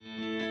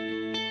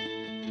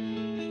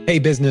Hey,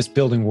 business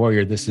building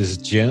warrior. This is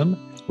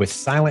Jim with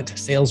Silent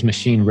Sales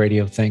Machine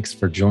Radio. Thanks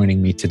for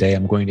joining me today.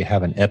 I'm going to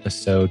have an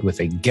episode with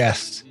a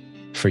guest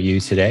for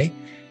you today.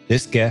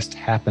 This guest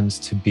happens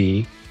to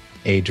be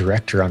a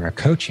director on our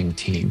coaching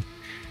team.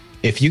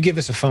 If you give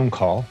us a phone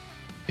call,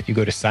 if you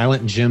go to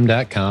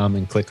silentjim.com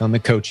and click on the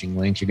coaching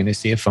link, you're going to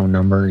see a phone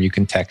number. You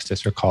can text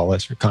us or call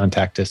us or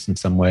contact us in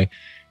some way.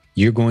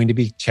 You're going to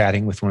be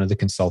chatting with one of the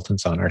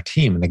consultants on our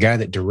team. And the guy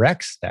that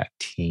directs that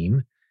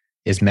team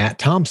is Matt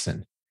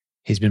Thompson.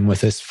 He's been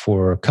with us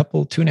for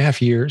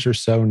 2.5 years or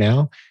so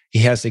now. He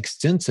has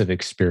extensive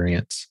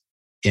experience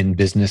in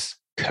business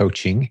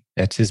coaching.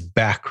 That's his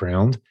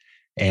background.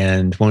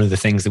 And one of the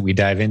things that we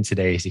dive in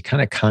today is he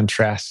kind of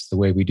contrasts the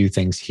way we do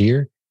things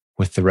here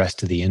with the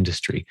rest of the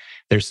industry.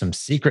 There's some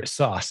secret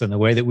sauce in the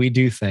way that we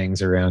do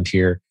things around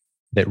here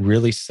that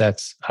really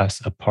sets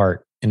us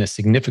apart in a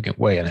significant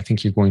way. And I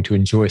think you're going to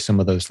enjoy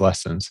some of those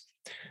lessons.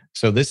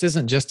 So this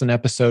isn't just an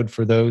episode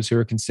for those who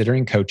are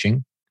considering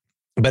coaching,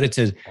 but it's,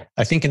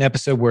 I think, an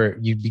episode where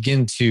you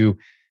begin to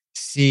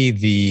see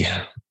the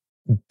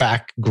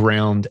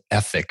background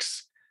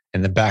ethics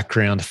and the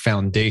background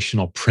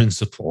foundational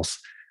principles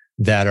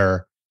that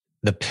are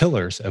the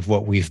pillars of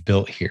what we've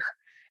built here.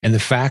 And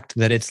the fact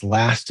that it's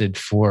lasted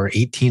for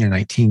 18 or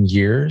 19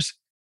 years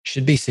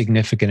should be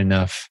significant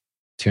enough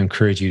to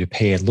encourage you to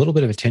pay a little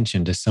bit of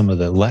attention to some of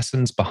the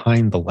lessons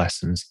behind the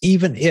lessons,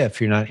 even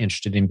if you're not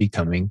interested in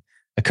becoming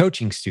a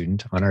coaching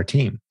student on our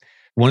team.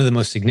 One of the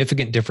most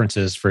significant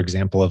differences, for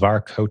example, of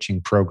our coaching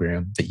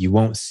program that you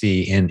won't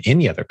see in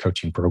any other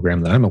coaching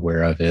program that I'm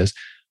aware of is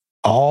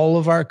all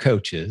of our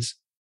coaches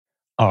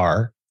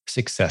are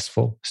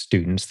successful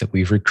students that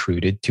we've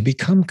recruited to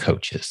become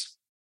coaches.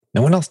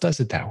 No one else does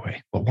it that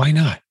way. Well, why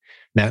not?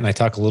 Matt and I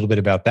talk a little bit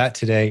about that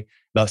today,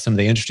 about some of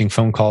the interesting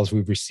phone calls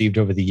we've received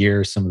over the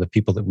years, some of the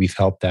people that we've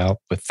helped out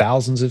with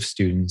thousands of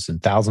students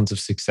and thousands of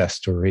success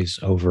stories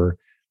over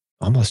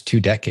almost 2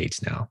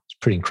 decades now. It's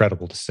pretty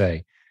incredible to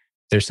say.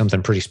 There's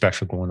something pretty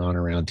special going on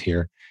around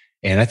here.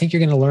 And I think you're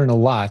going to learn a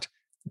lot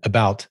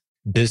about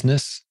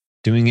business,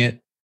 doing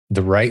it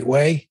the right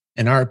way,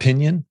 in our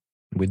opinion.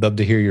 We'd love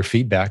to hear your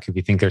feedback if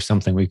you think there's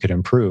something we could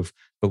improve.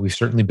 But we've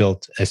certainly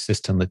built a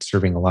system that's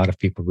serving a lot of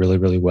people really,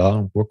 really well.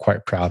 And we're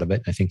quite proud of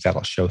it. I think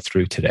that'll show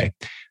through today.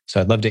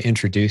 So I'd love to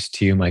introduce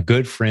to you my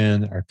good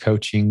friend, our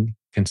coaching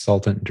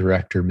consultant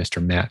director,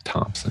 Mr. Matt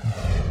Thompson.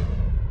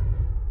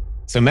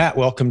 So Matt,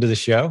 welcome to the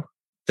show.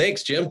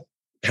 Thanks, Jim.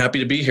 Happy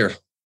to be here.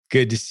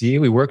 Good to see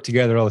you. We work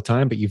together all the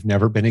time, but you've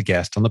never been a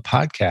guest on the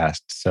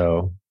podcast.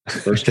 So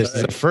this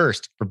is a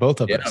first for both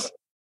of us.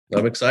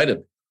 I'm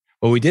excited.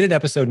 Well, we did an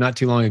episode not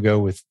too long ago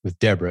with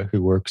Deborah,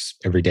 who works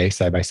every day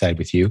side by side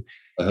with you.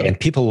 And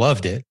people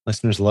loved it.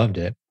 Listeners loved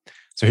it.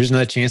 So here's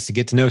another chance to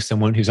get to know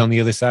someone who's on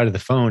the other side of the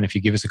phone. If you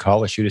give us a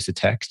call or shoot us a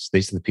text,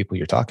 these are the people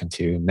you're talking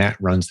to. Matt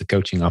runs the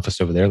coaching office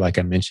over there, like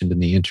I mentioned in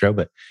the intro.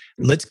 But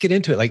let's get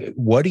into it. Like,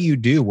 what do you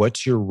do?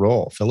 What's your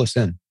role? Fill us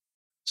in.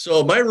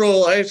 So my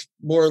role, I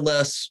more or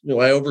less,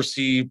 I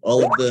oversee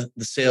all of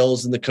the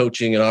sales and the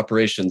coaching and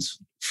operations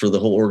for the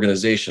whole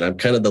organization. I'm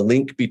kind of the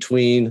link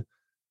between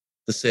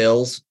the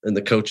sales and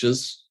the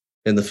coaches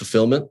and the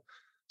fulfillment.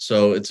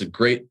 So it's a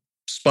great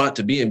spot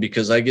to be in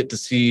because I get to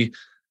see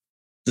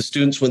the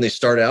students when they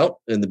start out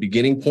in the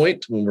beginning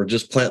point, when we're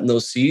just planting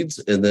those seeds,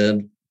 and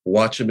then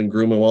watch them and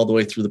groom them all the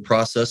way through the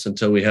process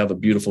until we have a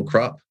beautiful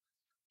crop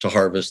to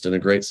harvest and a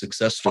great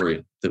success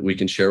story that we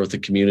can share with the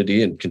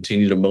community and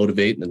continue to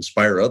motivate and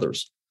inspire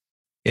others.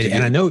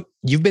 And I know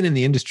you've been in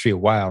the industry a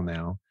while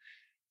now,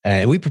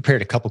 and we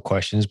prepared a couple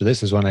questions, but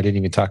this is one I didn't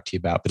even talk to you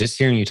about. But just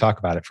hearing you talk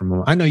about it for a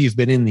moment, I know you've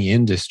been in the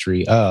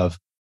industry of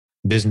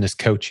business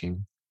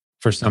coaching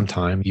for some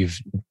time. You've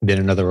been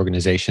in other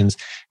organizations.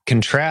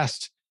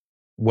 Contrast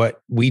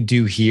what we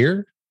do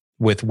here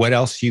with what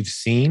else you've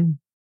seen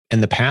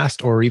in the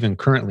past or even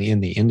currently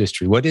in the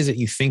industry. What is it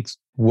you think,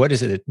 what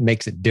is it that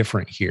makes it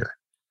different here?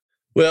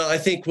 Well, I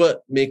think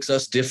what makes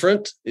us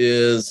different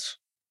is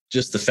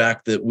just the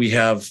fact that we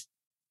have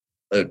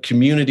a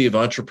community of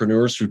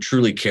entrepreneurs who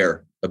truly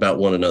care about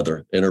one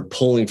another and are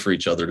pulling for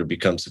each other to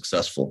become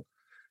successful.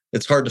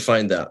 It's hard to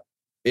find that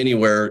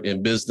anywhere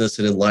in business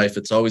and in life.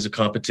 It's always a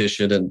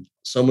competition and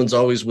someone's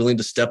always willing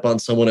to step on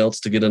someone else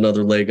to get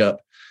another leg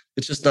up.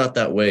 It's just not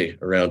that way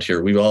around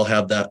here. We all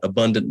have that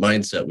abundant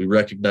mindset. We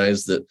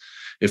recognize that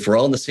if we're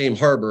all in the same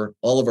harbor,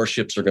 all of our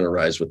ships are going to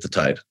rise with the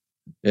tide.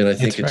 And I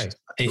think it's right.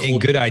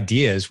 And good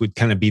ideas would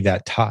kind of be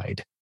that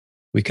tide.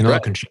 We can all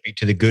contribute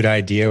to the good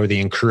idea or the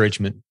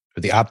encouragement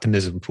or the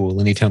optimism pool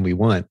anytime we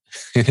want.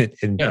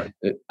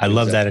 I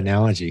love that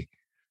analogy.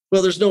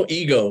 Well, there's no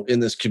ego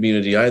in this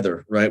community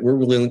either, right? We're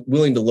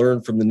willing to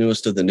learn from the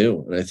newest of the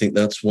new. And I think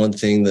that's one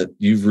thing that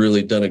you've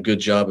really done a good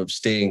job of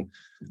staying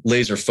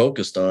laser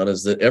focused on,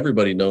 is that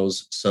everybody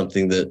knows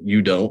something that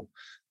you don't.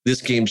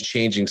 This game's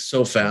changing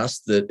so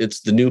fast that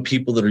it's the new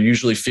people that are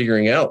usually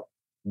figuring out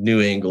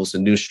new angles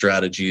and new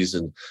strategies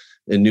and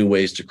new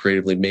ways to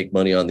creatively make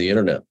money on the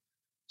internet.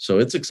 So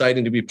it's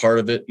exciting to be part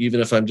of it, even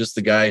if I'm just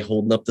the guy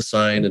holding up the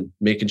sign and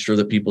making sure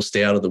that people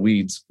stay out of the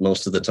weeds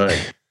most of the time.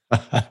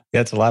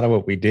 That's a lot of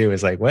what we do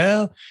is like,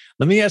 well,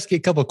 let me ask you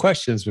a couple of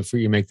questions before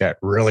you make that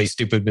really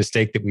stupid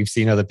mistake that we've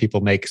seen other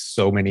people make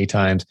so many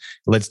times.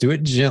 Let's do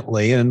it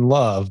gently and in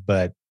love,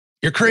 but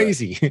you're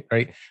crazy,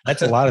 right?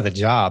 That's a lot of the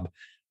job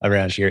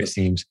around here, it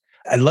seems.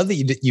 I love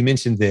that you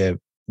mentioned the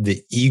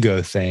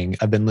ego thing.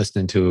 I've been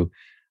listening to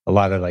a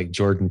lot of like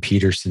Jordan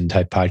Peterson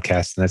type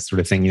podcasts and that sort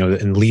of thing,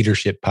 and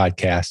leadership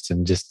podcasts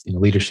and just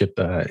leadership.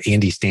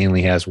 Andy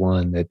Stanley has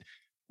one that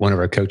one of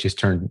our coaches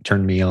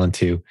turned me on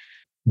to.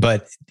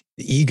 But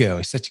the ego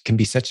is can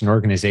be such an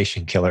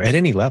organization killer at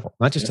any level,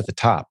 not just at the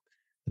top,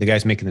 the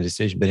guys making the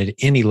decision, but at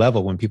any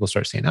level when people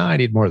start saying, I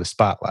need more of the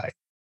spotlight.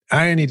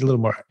 I need a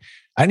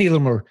little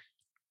more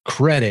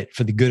credit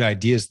for the good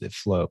ideas that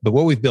flow. But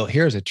what we've built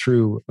here is a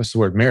true, what's the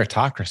word,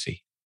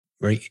 meritocracy,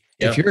 right?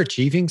 Yeah. If you're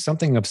achieving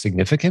something of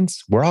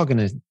significance, we're all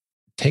going to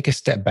take a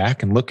step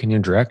back and look in your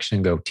direction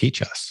and go,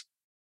 teach us.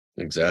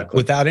 Exactly.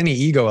 Without any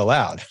ego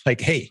allowed. Like,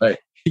 hey,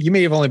 you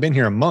may have only been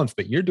here a month,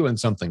 but you're doing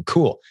something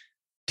cool.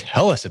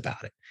 Tell us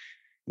about it.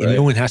 And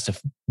no one has to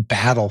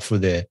battle for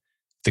the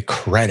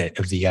credit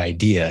of the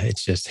idea.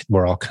 It's just,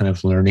 we're all kind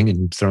of learning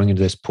and throwing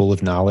into this pool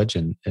of knowledge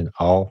and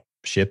all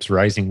ships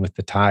rising with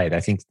the tide. I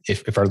think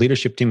if our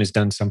leadership team has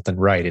done something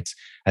right,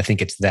 I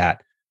think it's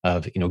that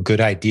of,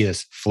 good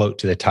ideas float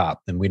to the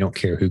top and we don't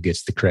care who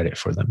gets the credit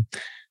for them.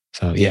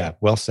 So yeah,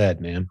 well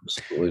said, man.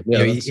 Yeah,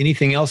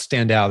 anything else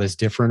stand out as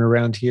different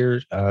around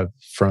here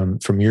from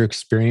your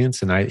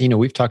experience? And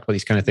we've talked about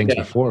these kind of things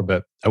before,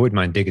 but I wouldn't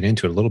mind digging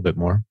into it a little bit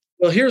more.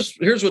 Well, here's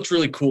what's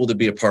really cool to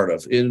be a part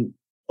of. In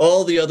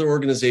all the other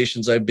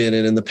organizations I've been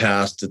in the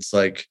past, it's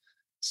like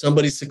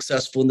somebody's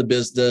successful in the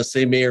business.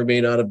 They may or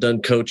may not have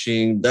done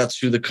coaching. That's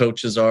who the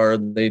coaches are.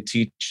 They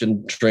teach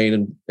and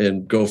train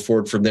and go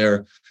forward from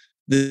there.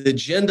 The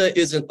agenda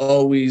isn't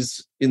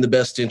always in the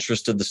best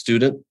interest of the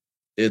student.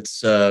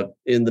 It's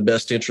in the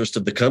best interest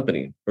of the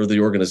company or the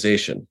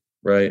organization,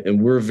 right?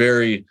 And we're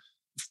very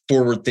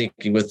forward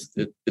thinking with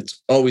it.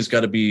 It's always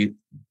got to be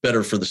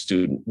better for the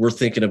student. We're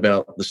thinking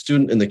about the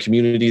student and the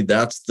community.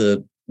 That's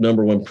the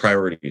number one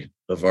priority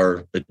of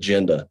our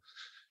agenda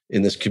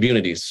in this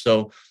community.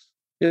 So,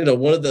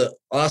 one of the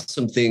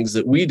awesome things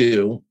that we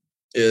do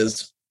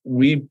is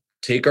we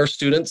take our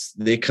students,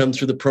 they come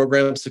through the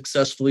program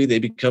successfully, they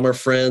become our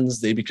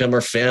friends, they become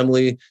our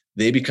family,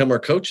 they become our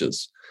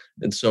coaches.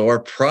 And so our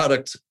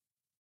product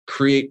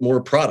create more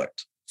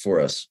product for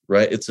us,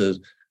 right? It's a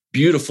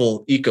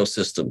beautiful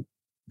ecosystem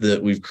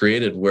that we've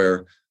created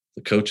where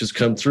the coaches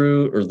come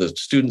through or the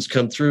students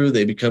come through,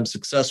 they become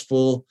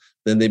successful,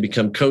 then they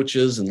become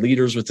coaches and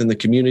leaders within the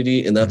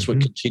community. And that's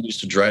what continues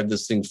to drive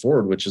this thing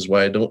forward, which is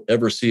why I don't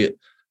ever see it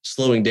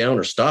slowing down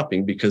or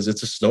stopping, because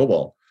it's a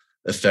snowball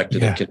effect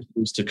and it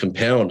continues to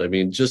compound. I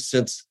mean, just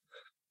since,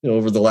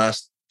 over the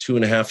last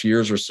 2.5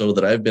 years or so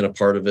that I've been a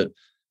part of it,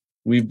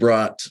 we've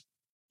brought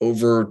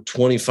over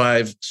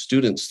 25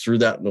 students through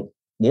that,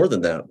 more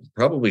than that,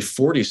 probably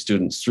 40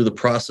 students through the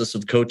process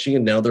of coaching,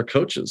 and now they're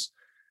coaches.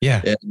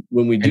 Yeah. And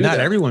when we do not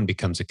everyone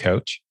becomes a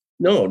coach.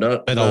 No,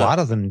 but a lot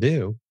of them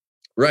do.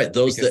 Right.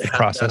 Those that the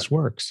process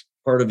works.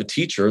 Part of a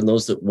teacher, and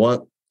those that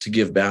want to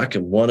give back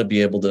and want to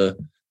be able to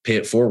pay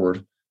it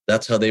forward.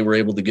 That's how they were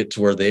able to get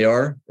to where they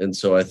are. And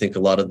so I think a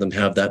lot of them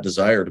have that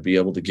desire to be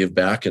able to give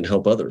back and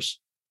help others.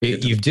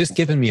 You've just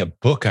given me a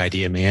book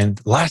idea, man.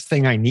 Last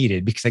thing I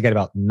needed, because I got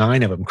about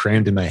 9 of them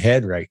crammed in my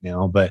head right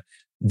now, but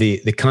the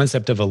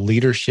concept of a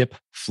leadership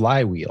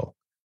flywheel,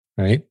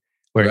 right?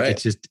 Where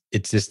it's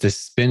just this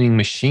spinning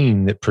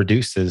machine that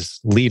produces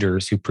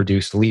leaders who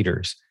produce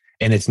leaders.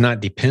 And it's not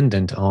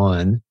dependent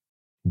on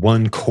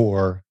one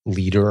core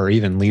leader or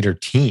even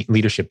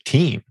leadership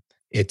team.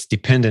 It's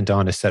dependent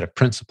on a set of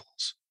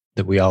principles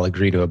that we all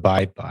agree to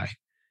abide by.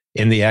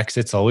 And the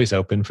exit's always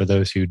open for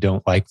those who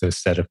don't like those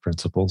set of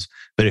principles.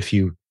 But if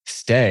you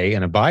stay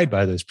and abide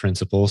by those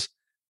principles,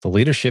 the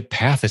leadership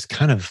path is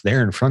kind of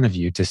there in front of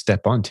you to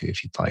step onto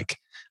if you'd like.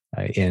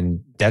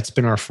 And that's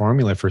been our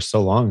formula for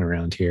so long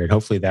around here. And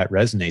hopefully that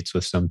resonates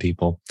with some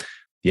people.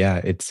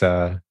 Yeah, it's,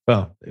 I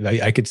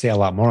could say a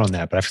lot more on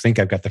that, but I think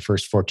I've got the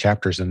first 4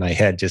 chapters in my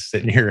head just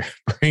sitting here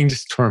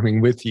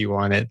brainstorming with you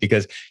on it,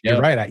 because you're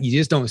right. You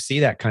just don't see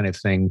that kind of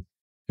thing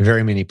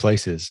very many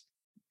places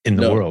in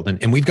the world.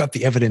 And we've got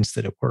the evidence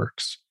that it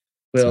works.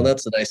 Well,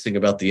 that's the nice thing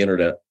about the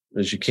internet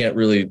is you can't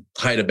really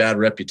hide a bad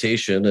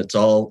reputation. It's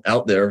all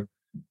out there.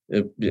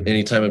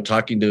 Anytime I'm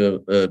talking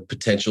to a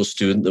potential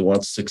student that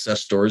wants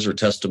success stories or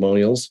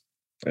testimonials,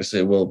 I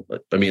say, well,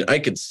 I mean, I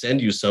could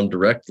send you some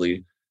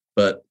directly,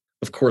 but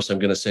of course, I'm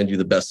going to send you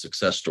the best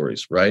success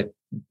stories, right?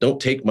 Don't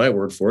take my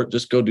word for it.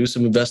 Just go do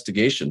some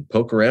investigation,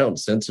 poke around,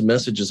 send some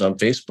messages on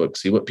Facebook,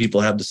 see what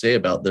people have to say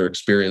about their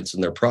experience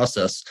and their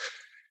process.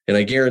 And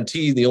I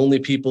guarantee the only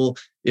people,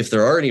 if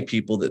there are any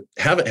people that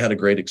haven't had a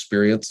great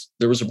experience,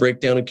 there was a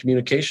breakdown in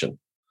communication.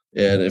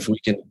 And if we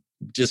can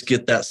just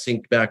get that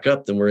synced back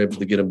up, then we're able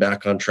to get them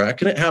back on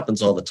track. And it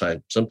happens all the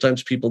time.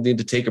 Sometimes people need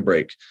to take a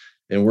break.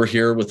 And we're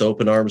here with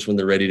open arms when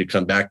they're ready to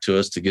come back to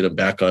us to get them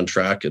back on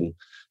track and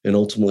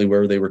ultimately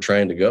where they were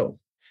trying to go.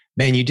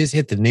 Man, you just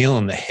hit the nail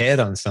on the head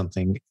on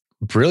something.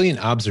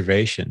 Brilliant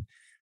observation.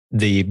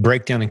 the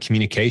breakdown in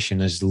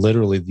communication is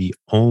literally the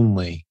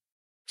only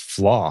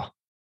flaw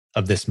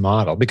of this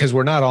model, because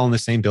we're not all in the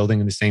same building,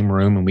 in the same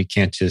room, and we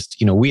can't just,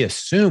 we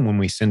assume when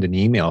we send an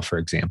email, for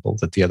example,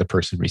 that the other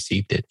person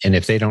received it. And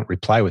if they don't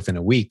reply within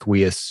a week,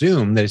 we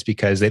assume that it's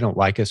because they don't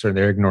like us, or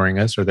they're ignoring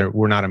us, or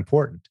we're not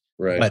important.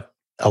 Right. But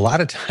a lot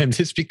of times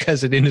it's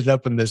because it ended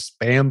up in the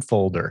spam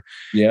folder.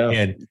 Yeah.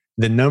 And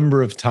the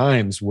number of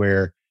times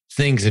where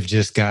things have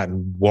just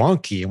gotten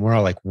wonky and we're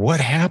all like, what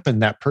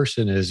happened? That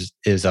person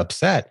is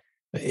upset.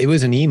 It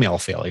was an email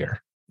failure.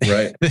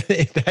 Right.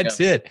 That's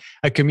it.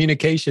 A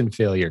communication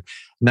failure.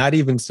 Not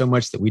even so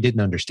much that we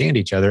didn't understand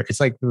each other. It's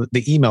like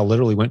the email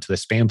literally went to the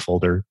spam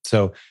folder.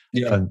 So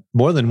on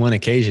more than one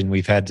occasion,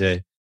 we've had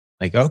to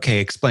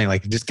explain,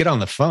 just get on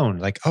the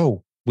phone.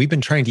 Oh, we've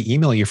been trying to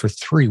email you for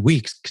 3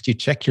 weeks. Could you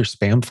check your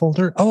spam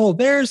folder? Oh,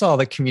 there's all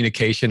the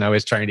communication I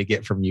was trying to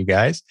get from you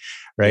guys.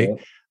 Right.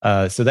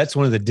 Yeah. So that's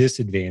one of the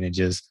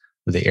disadvantages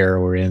of the era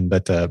we're in.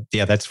 But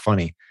that's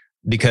funny,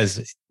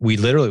 because we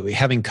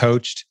having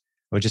coached,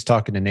 I was just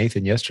talking to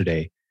Nathan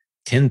yesterday,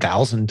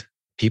 10,000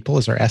 people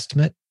is our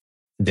estimate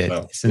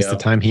that since the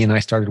time he and I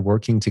started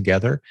working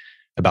together,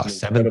 about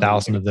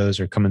 7,000 of those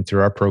are coming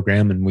through our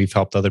program, and we've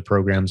helped other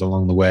programs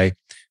along the way.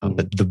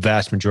 But the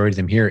vast majority of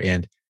them here,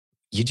 and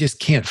you just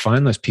can't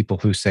find those people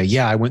who say,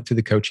 yeah, I went through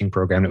the coaching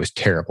program. It was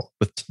terrible.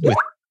 With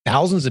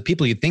thousands of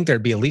people, you'd think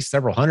there'd be at least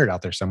several hundred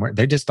out there somewhere.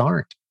 They just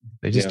aren't.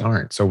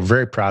 Aren't. So we're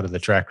very proud of the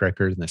track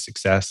record and the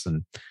success.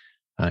 And,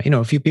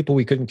 a few people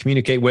we couldn't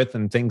communicate with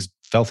and things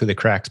fell through the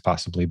cracks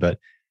possibly, but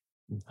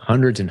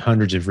hundreds and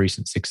hundreds of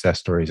recent success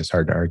stories is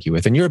hard to argue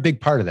with. And you're a big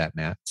part of that,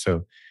 Matt.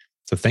 So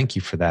thank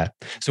you for that.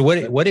 So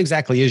what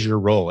exactly is your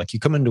role? You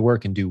come into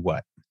work and do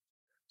what?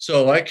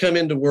 So I come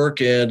into work,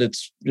 and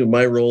it's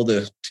my role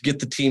to get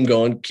the team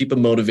going, keep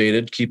them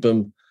motivated, keep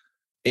them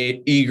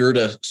eager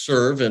to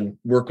serve and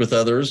work with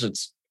others.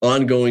 It's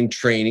ongoing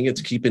training.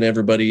 It's keeping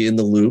everybody in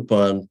the loop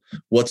on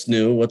what's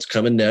new, what's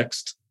coming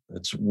next.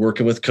 It's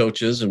working with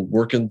coaches and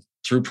working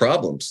through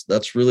problems.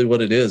 That's really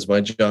what it is. My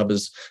job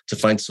is to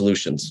find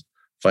solutions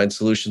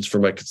for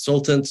my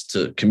consultants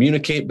to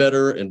communicate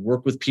better and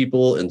work with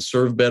people and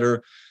serve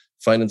better,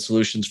 finding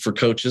solutions for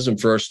coaches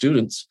and for our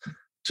students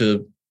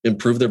to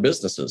improve their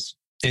businesses.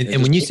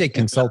 And when you say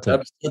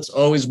consultant, that's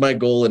always my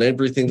goal. And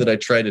everything that I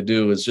try to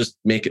do is just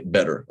make it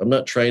better. I'm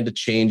not trying to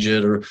change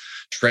it or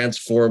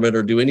transform it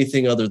or do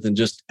anything other than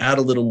just add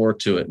a little more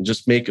to it and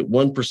just make it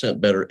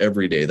 1% better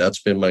every day.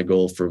 That's been my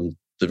goal from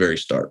the very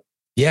start.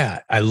 Yeah,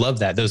 I love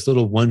that. Those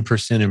little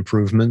 1%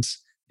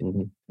 improvements,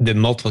 the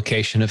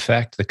multiplication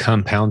effect, the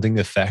compounding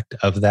effect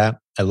of that.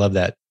 I love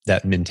that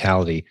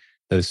mentality,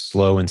 those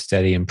slow and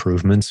steady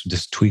improvements,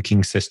 just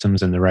tweaking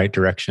systems in the right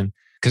direction.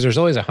 Because there's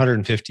always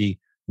 150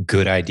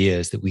 good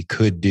ideas that we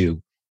could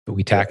do, but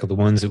we tackle the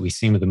ones that we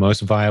seem are the most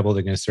viable.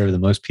 They're going to serve the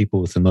most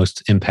people with the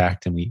most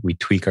impact, and we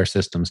tweak our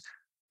systems.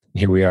 And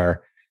here we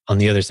are on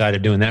the other side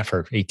of doing that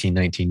for 18,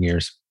 19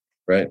 years.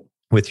 Right.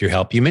 With your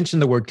help. You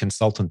mentioned the word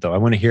consultant, though. I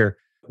want to hear,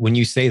 when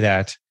you say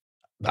that,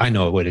 I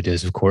know what it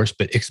is, of course,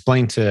 but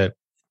explain to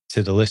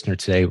the listener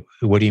today,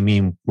 what do you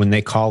mean when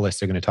they call us,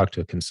 they're going to talk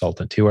to a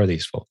consultant? Who are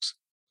these folks?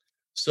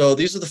 So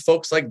these are the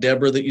folks like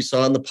Deborah that you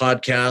saw on the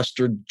podcast,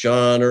 or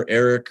John or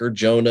Eric or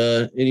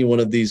Jonah, any one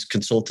of these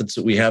consultants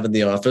that we have in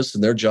the office.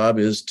 And their job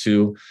is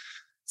to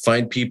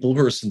find people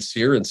who are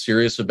sincere and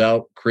serious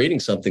about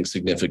creating something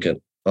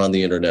significant on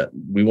the internet.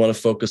 We want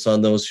to focus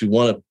on those who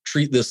want to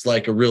treat this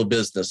like a real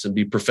business and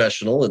be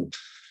professional. And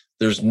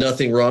there's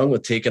nothing wrong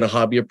with taking a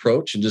hobby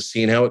approach and just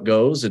seeing how it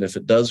goes. And if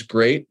it does,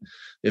 great.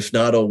 If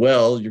not, oh,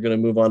 well, you're going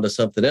to move on to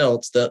something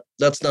else.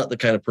 That's not the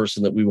kind of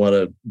person that we want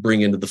to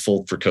bring into the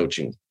fold for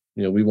coaching.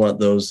 We want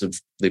those, if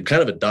they've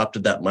kind of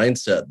adopted that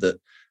mindset that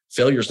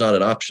failure is not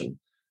an option.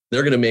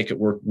 They're going to make it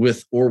work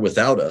with or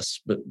without us.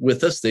 But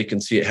with us, they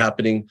can see it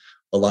happening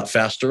a lot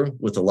faster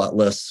with a lot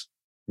less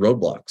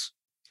roadblocks.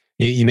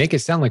 You make it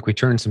sound like we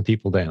turn some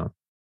people down.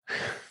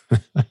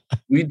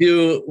 We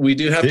do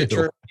have to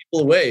turn people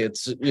away.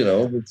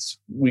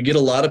 We get a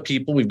lot of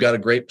people. We've got a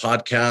great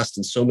podcast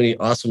and so many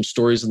awesome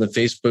stories in the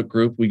Facebook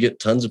group. We get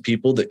tons of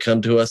people that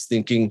come to us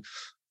thinking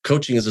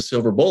coaching is a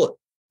silver bullet.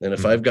 And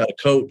if I've got a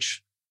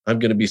coach, I'm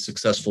going to be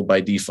successful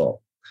by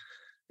default.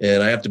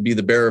 And I have to be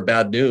the bearer of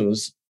bad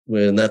news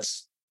when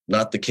that's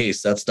not the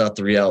case. That's not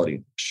the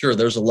reality. Sure,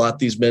 there's a lot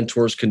these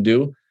mentors can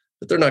do,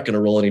 but they're not going to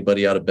roll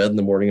anybody out of bed in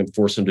the morning and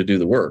force them to do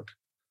the work.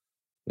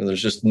 And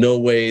there's just no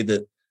way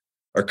that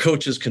our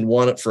coaches can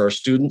want it for our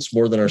students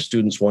more than our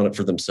students want it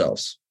for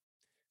themselves.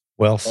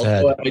 Well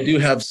said. Although I do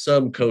have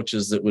some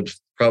coaches that would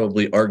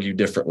probably argue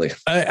differently.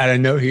 I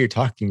know who you're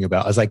talking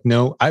about. I was like,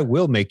 no, I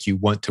will make you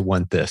want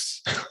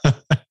this.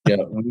 Yeah,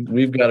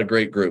 we've got a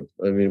great group.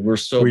 I mean, we're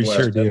so blessed.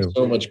 Sure do.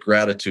 So much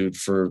gratitude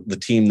for the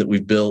team that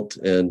we've built,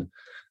 and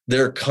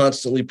they're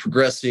constantly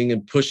progressing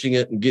and pushing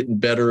it and getting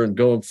better and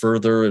going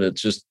further, and it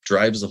just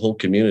drives the whole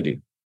community.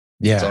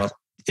 Yeah, it's awesome.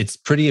 It's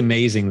pretty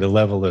amazing the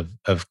level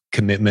of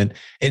commitment.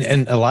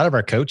 And a lot of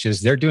our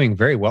coaches, they're doing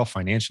very well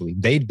financially.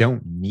 They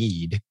don't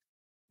need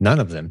none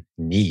of them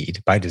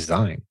need, by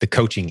design, the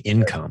coaching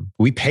income.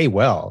 We pay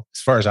well, as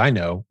far as I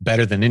know,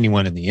 better than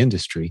anyone in the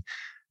industry.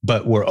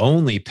 But we're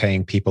only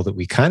paying people that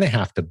we kind of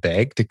have to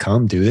beg to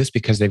come do this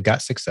because they've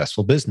got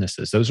successful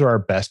businesses. Those are our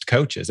best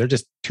coaches. They're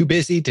just too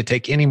busy to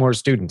take any more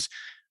students.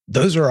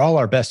 Those are all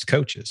our best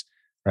coaches,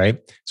 right?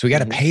 So we got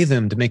to pay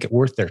them to make it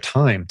worth their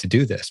time to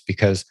do this,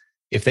 because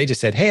if they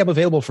just said, hey, I'm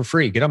available for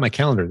free, get on my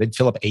calendar, they'd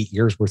fill up 8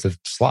 years worth of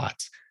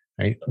slots,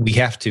 right? We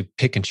have to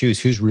pick and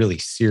choose who's really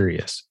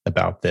serious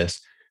about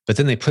this, but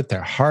then they put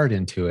their heart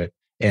into it.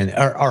 And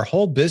our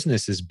whole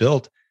business is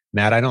built,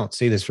 Matt, I don't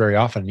say this very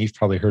often, and you've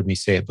probably heard me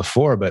say it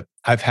before, but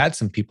I've had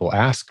some people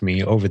ask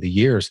me over the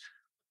years,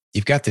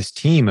 you've got this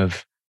team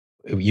of,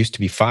 it used to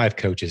be 5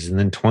 coaches, and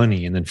then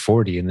 20, and then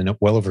 40, and then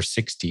well over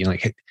 60.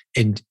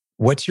 And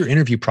what's your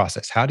interview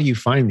process? How do you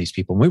find these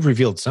people? And we've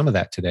revealed some of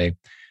that today.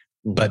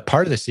 But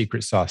part of the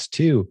secret sauce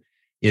too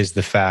is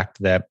the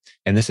fact that,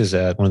 and this is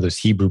one of those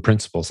Hebrew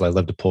principles I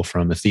love to pull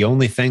from, if the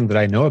only thing that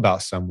I know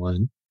about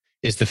someone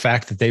is the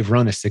fact that they've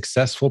run a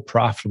successful,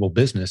 profitable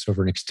business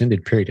over an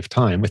extended period of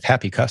time with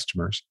happy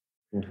customers,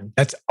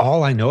 that's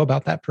all I know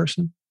about that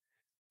person.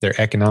 Their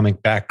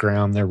economic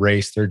background, their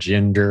race, their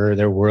gender,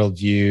 their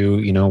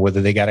worldview, whether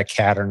they got a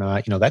cat or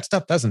not, that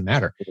stuff doesn't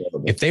matter.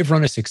 If they've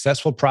run a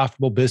successful,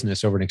 profitable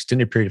business over an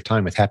extended period of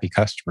time with happy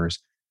customers,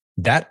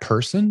 that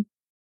person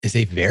is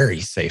a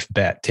very safe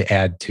bet to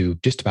add to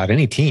just about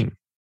any team.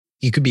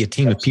 You could be a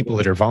team of people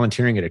that are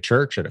volunteering at a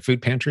church, at a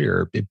food pantry,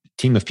 or a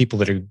team of people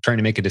that are trying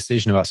to make a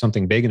decision about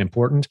something big and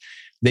important.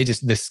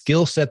 The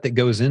skill set that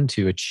goes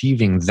into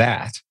achieving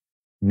that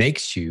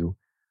makes you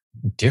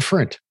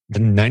different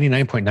than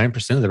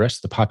 99.9% of the rest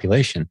of the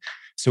population.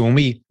 So when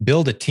we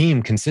build a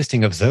team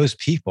consisting of those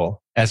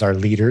people as our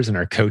leaders and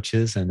our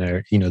coaches and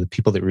our, the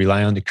people that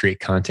rely on to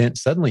create content,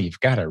 suddenly you've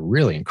got a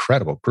really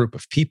incredible group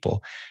of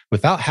people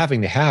without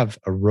having to have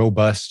a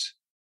robust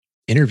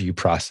interview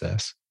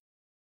process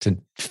to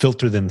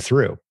filter them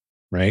through,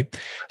 right?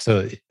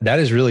 So that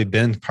has really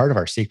been part of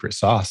our secret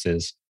sauce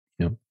is,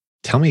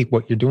 tell me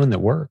what you're doing that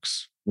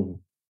works.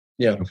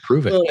 Yeah.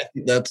 Prove it. Well,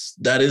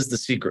 that is the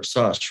secret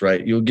sauce,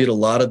 right? You'll get a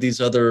lot of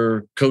these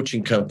other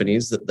coaching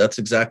companies that's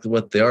exactly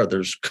what they are.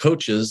 There's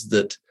coaches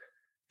that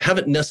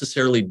haven't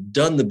necessarily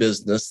done the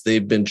business.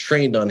 They've been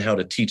trained on how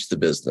to teach the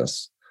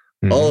business.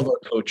 All of our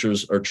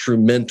coaches are true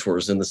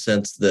mentors in the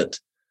sense that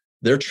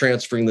they're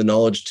transferring the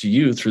knowledge to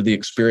you through the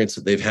experience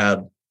that they've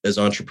had as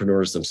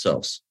entrepreneurs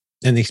themselves.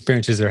 And the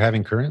experiences they're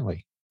having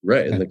currently.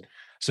 Right.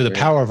 So the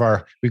power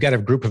of we've got a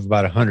group of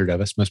about 100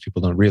 of us. Most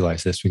people don't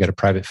realize this. We got a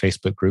private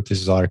Facebook group.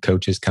 This is all our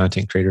coaches,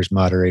 content creators,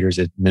 moderators,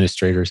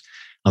 administrators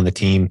on the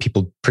team,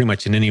 people pretty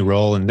much in any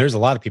role. And there's a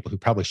lot of people who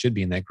probably should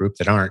be in that group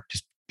that aren't,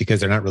 just because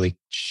they're not really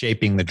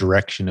shaping the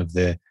direction of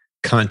the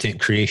content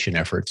creation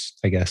efforts,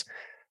 I guess.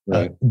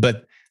 Right.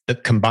 But the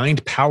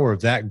combined power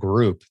of that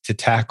group to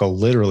tackle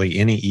literally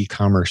any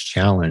e-commerce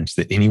challenge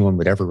that anyone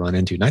would ever run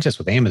into, not just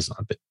with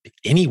Amazon, but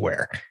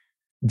anywhere,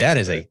 that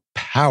is a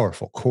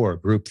powerful core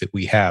group that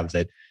we have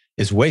that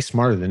is way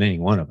smarter than any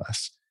one of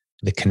us.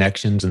 The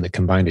connections and the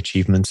combined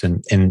achievements.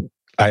 And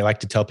I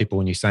like to tell people,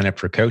 when you sign up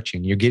for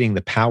coaching, you're getting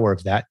the power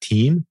of that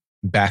team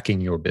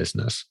backing your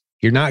business.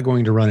 You're not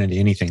going to run into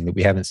anything that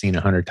we haven't seen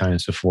 100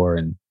 times before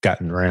and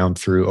gotten around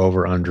through,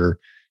 over, under.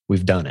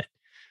 We've done it.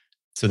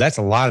 So that's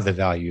a lot of the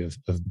value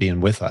of being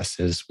with us,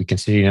 is we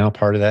consider you now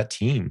part of that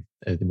team.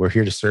 We're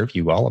here to serve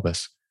you, all of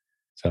us.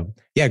 So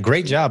yeah,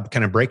 great job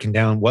kind of breaking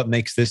down what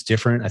makes this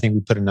different. I think we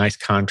put a nice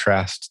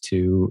contrast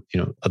to,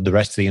 the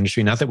rest of the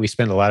industry. Not that we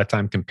spend a lot of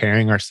time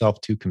comparing ourselves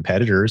to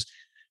competitors,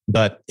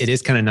 but it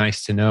is kind of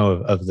nice to know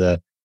of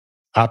the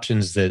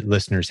options that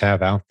listeners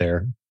have out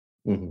there.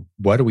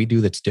 What do we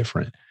do that's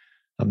different?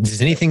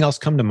 Does anything else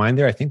come to mind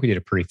there? I think we did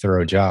a pretty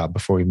thorough job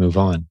before we move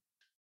on.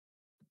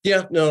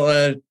 Yeah,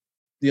 no,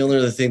 the only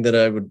other thing that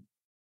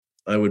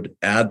I would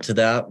add to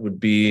that would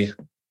be,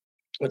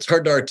 it's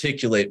hard to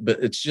articulate,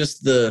 but it's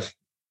just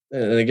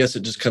and I guess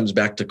it just comes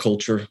back to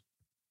culture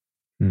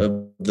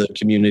of the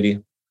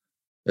community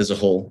as a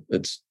whole.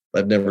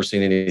 I've never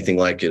seen anything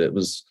like it. It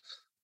was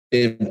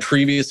in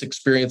previous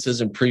experiences,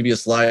 in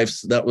previous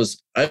lives,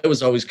 I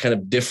was always kind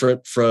of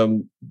different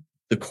from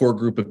the core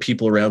group of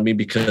people around me,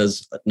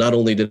 because not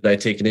only did I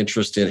take an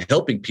interest in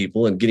helping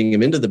people and getting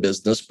them into the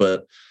business,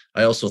 but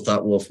I also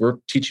thought, well, if we're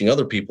teaching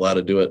other people how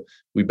to do it,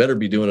 we better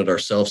be doing it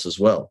ourselves as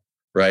well,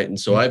 right? And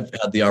so I've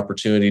had the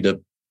opportunity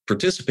to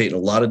participate in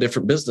a lot of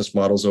different business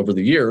models over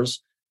the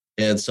years,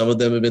 and some of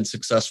them have been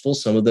successful,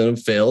 some of them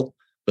have failed,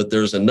 but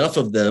there's enough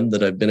of them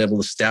that I've been able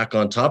to stack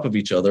on top of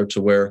each other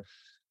to where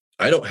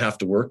I don't have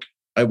to work.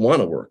 I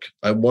want to work.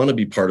 I want to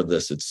be part of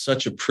this. It's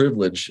such a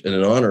privilege and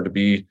an honor to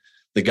be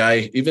the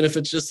guy, even if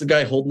it's just the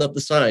guy holding up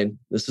the sign,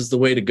 this is the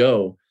way to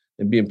go,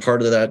 and being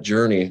part of that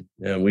journey.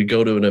 And we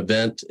go to an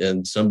event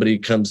and somebody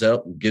comes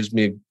out and gives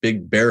me a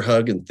big bear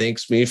hug and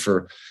thanks me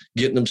for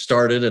getting them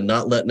started and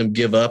not letting them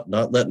give up,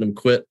 not letting them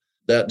quit.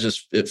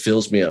 It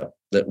fills me up.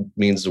 That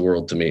means the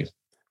world to me.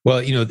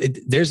 Well,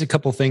 there's a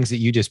couple of things that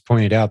you just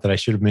pointed out that I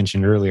should have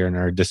mentioned earlier in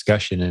our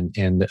discussion.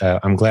 And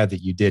I'm glad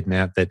that you did,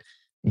 Matt, that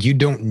you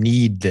don't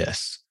need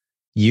this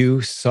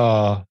you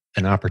saw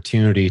an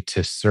opportunity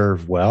to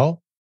serve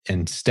well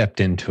and stepped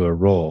into a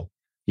role.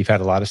 You've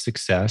had a lot of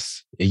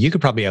success. You could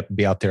probably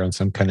be out there on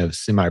some kind of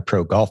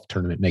semi-pro golf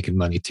tournament making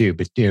money too.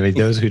 But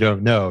those who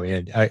don't know,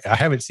 and I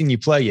haven't seen you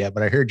play yet,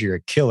 but I heard you're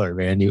a killer,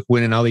 man. You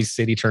win in all these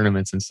city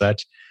tournaments and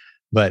such.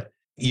 But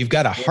you've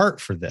got a heart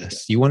for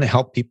this. You want to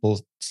help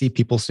people see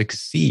people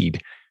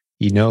succeed.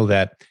 You know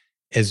that,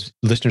 as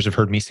listeners have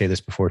heard me say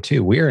this before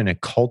too, we're in a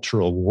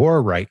cultural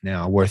war right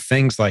now where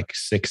things like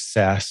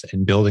success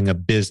and building a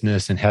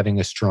business and having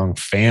a strong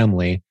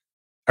family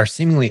are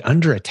seemingly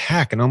under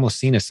attack and almost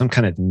seen as some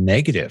kind of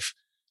negative.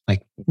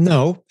 Like,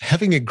 no,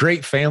 having a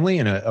great family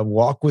and a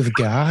walk with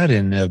God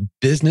and a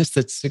business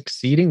that's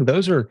succeeding,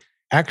 those are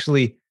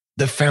actually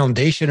the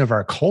foundation of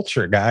our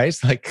culture,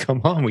 guys. Like,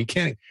 come on, we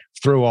can't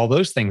throw all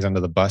those things under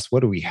the bus.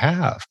 What do we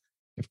have?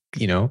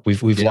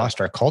 We've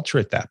lost our culture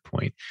at that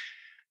point.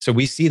 So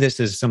we see this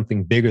as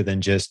something bigger than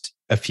just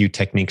a few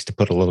techniques to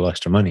put a little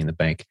extra money in the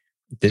bank.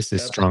 This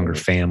is stronger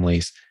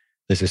families.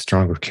 This is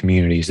stronger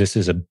communities. This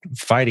is a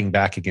fighting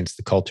back against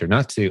the culture,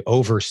 not to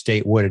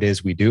overstate what it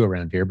is we do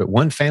around here, but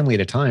one family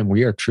at a time,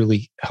 we are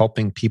truly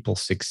helping people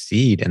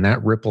succeed. And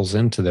that ripples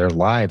into their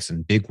lives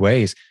in big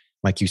ways.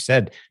 Like you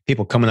said,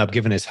 people coming up,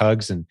 giving us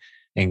hugs and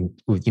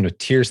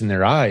tears in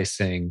their eyes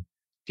saying,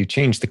 you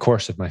changed the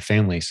course of my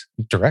family's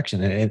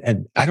direction.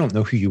 And I don't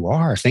know who you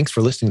are. Thanks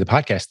for listening to the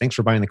podcast. Thanks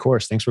for buying the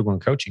course. Thanks for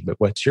going coaching. But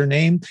what's your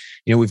name?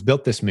 We've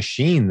built this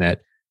machine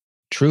that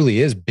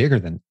truly is bigger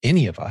than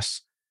any of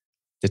us.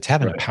 It's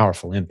having a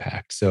powerful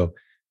impact. So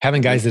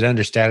having guys that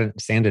understand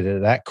it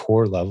at that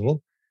core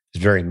level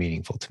is very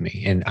meaningful to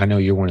me. And I know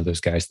you're one of those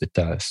guys that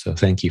does. So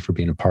thank you for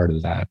being a part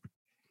of that.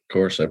 Of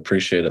course, I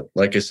appreciate it.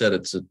 Like I said,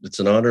 it's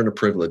an honor and a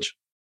privilege.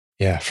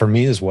 Yeah, for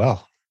me as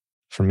well.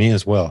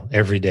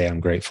 Every day I'm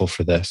grateful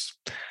for this.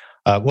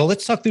 Well,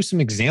 let's talk through some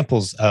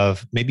examples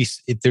of maybe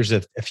if there's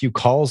a few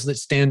calls that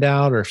stand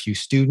out or a few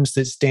students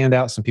that stand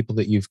out, some people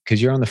that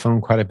because you're on the phone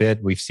quite a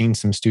bit. We've seen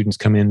some students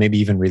come in, maybe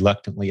even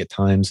reluctantly at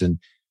times and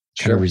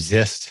kind of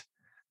resist.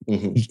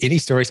 Mm-hmm. Any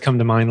stories come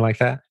to mind like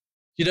that?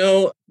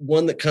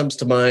 One that comes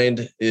to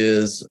mind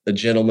is a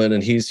gentleman,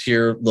 and he's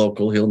here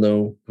local. He'll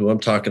know who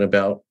I'm talking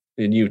about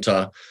in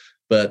Utah.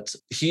 But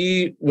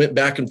he went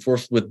back and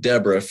forth with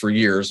Deborah for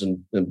years,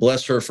 and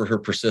bless her for her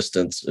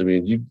persistence. I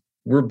mean,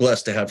 we're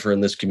blessed to have her in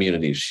this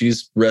community.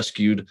 She's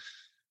rescued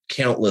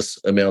countless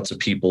amounts of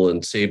people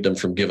and saved them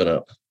from giving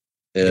up.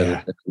 And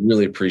I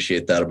really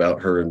appreciate that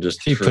about her. And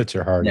just she puts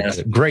her heart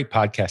into it. Great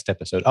podcast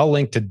episode. I'll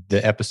link to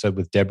the episode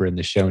with Deborah in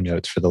the show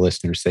notes for the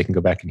listeners so they can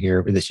go back and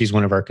hear that. She's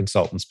one of our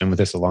consultants, been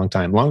with us a long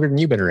time, longer than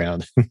you've been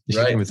around.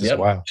 She's been with us a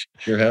while.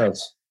 Sure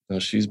has.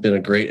 She's been a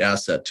great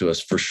asset to us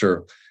for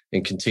sure,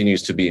 and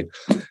continues to be.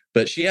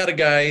 But she had a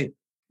guy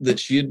that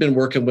she had been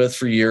working with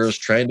for years,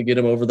 trying to get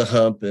him over the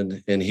hump.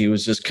 And he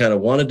was just kind of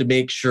wanted to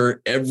make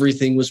sure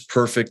everything was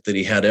perfect, that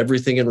he had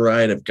everything in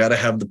right. I've got to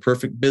have the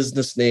perfect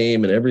business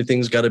name and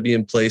everything's got to be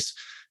in place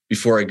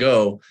before I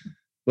go.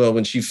 Well,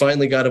 when she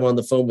finally got him on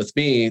the phone with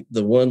me,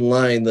 the one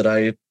line that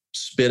I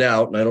spit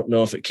out, and I don't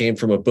know if it came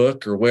from a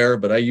book or where,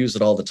 but I use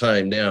it all the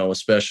time now,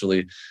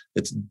 especially,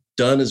 it's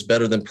done is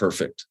better than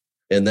perfect.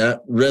 And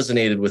that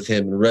resonated with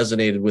him and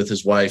resonated with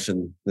his wife.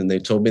 And they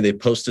told me they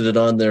posted it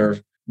on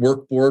their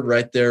work board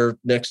right there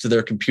next to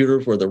their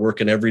computer where they're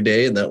working every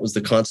day. And that was the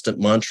constant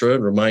mantra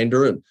and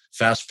reminder. And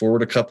fast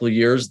forward a couple of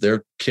years,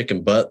 they're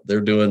kicking butt.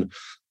 They're doing,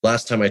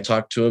 last time I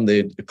talked to them,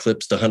 they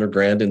eclipsed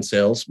 $100,000 in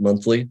sales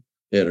monthly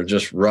and are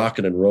just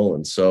rocking and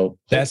rolling. So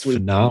that's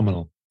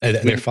phenomenal.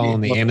 They're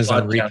following the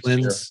Amazon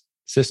Replens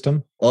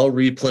system. All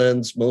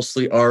Replens,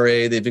 mostly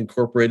RA. They've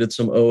incorporated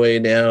some OA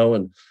now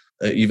and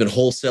even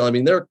wholesale. I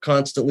mean, they're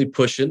constantly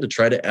pushing to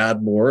try to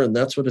add more. And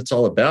that's what it's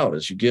all about,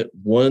 is you get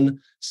one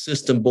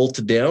system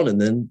bolted down and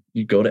then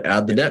you go to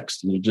add the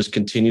next, and you just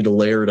continue to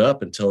layer it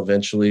up until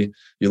eventually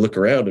you look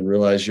around and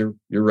realize you're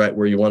right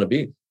where you want to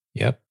be.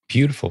 Yep.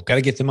 Beautiful. Got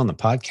to get them on the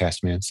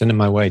podcast, man. Send them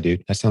my way,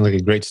 dude. That sounds like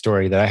a great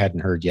story that I hadn't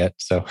heard yet.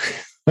 So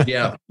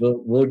yeah,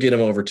 we'll get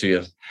him over to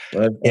you.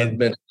 I've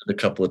mentioned it a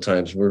couple of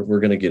times. We're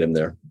going to get him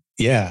there.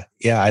 Yeah.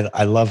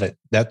 I love it.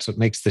 That's what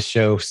makes the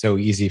show so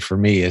easy for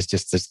me, is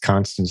just this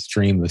constant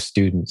stream of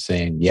students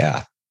saying,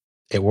 yeah,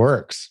 it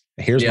works.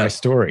 Here's my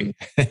story.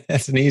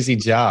 That's an easy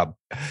job.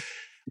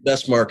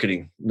 Best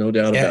marketing, no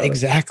doubt about it.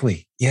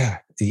 Exactly. Yeah.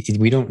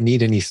 We don't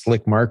need any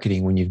slick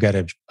marketing when you've got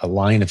a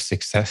line of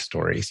success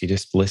stories. You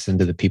just listen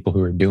to the people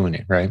who are doing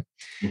it, right?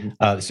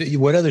 Mm-hmm. So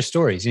what other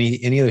stories?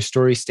 Any other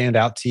stories stand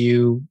out to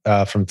you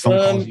from phone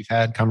calls you've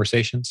had,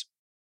 conversations?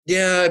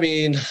 Yeah, I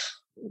mean,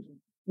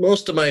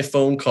 most of my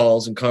phone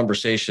calls and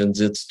conversations,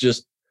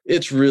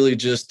 it's really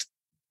just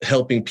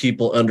helping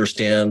people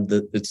understand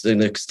that it's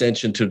an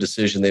extension to a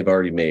decision they've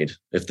already made.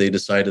 If they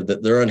decided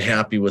that they're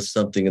unhappy with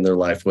something in their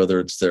life, whether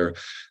it's their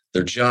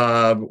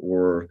job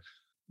or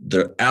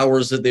their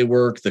hours that they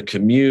work, the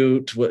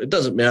commute, it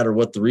doesn't matter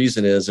what the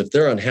reason is. If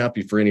they're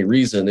unhappy for any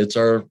reason, it's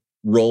our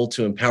role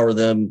to empower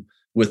them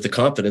with the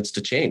confidence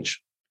to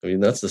change. I mean,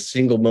 that's the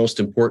single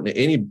most important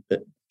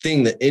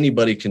thing that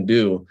anybody can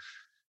do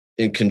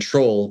in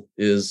control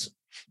is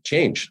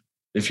change.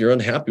 If you're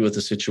unhappy with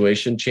the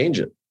situation, change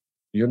it.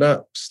 You're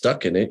not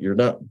stuck in it. You're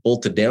not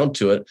bolted down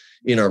to it.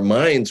 In our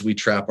minds, we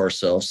trap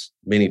ourselves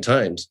many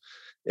times.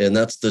 And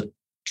that's the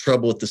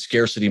trouble with the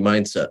scarcity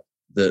mindset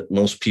that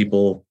most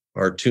people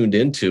are tuned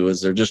into,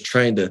 is they're just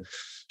trying to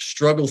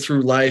struggle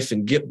through life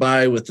and get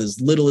by with as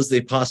little as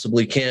they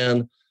possibly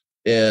can.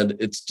 And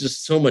it's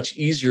just so much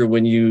easier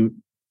when you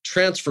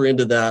transfer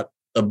into that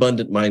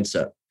abundant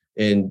mindset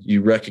and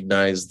you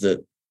recognize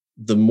that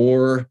the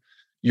more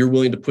you're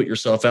willing to put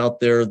yourself out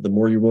there, the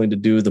more you're willing to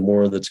do, the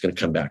more that's going to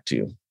come back to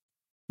you.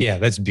 Yeah,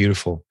 that's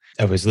beautiful.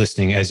 I was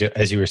listening as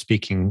you were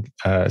speaking,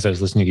 as I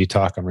was listening to you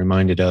talk, I'm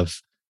reminded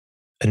of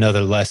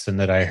another lesson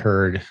that I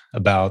heard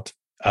about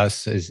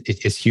us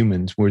as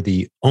humans. We're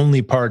the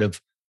only part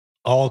of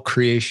all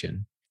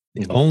creation,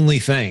 the only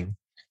thing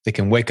that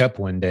can wake up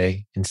one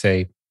day and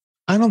say,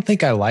 I don't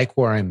think I like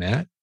where I'm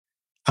at.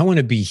 I want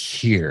to be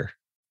here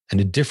in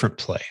a different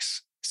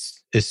place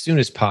as soon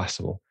as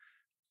possible.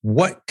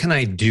 What can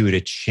I do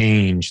to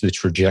change the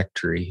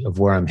trajectory of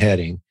where I'm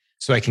heading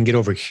so I can get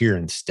over here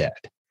instead?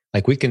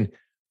 Like, we can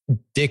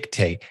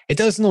dictate. It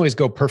doesn't always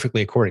go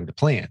perfectly according to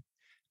plan,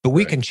 but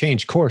we can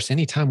change course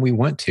anytime we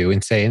want to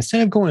and say,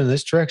 instead of going in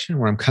this direction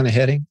where I'm kind of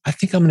heading, I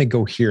think I'm going to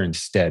go here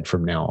instead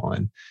from now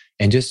on,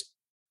 and just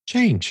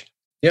change.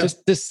 Yeah.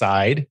 Just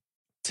decide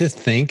to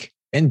think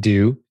and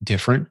do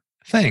different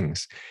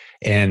things.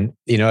 And,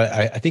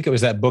 I think it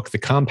was that book, The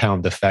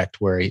Compound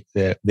Effect, where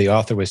the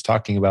author was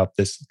talking about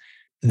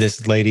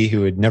this lady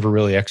who had never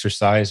really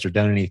exercised or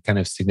done any kind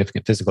of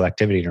significant physical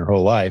activity in her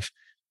whole life.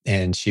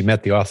 And she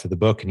met the author of the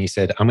book and he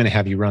said, I'm going to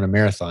have you run a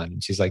marathon.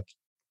 And she's like,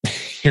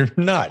 you're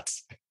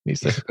nuts. And he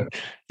said,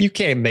 you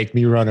can't make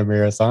me run a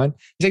marathon.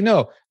 He's like,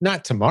 no,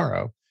 not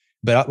tomorrow.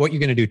 But what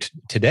you're going to do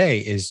today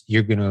is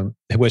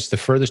what's the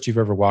furthest you've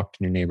ever walked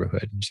in your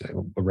neighborhood? And she's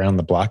like, around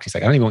the block. He's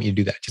like, I don't even want you to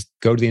do that. Just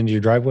go to the end of your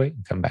driveway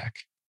and come back.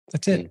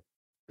 That's it.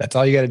 That's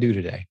all you got to do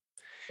today.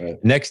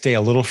 Right. Next day,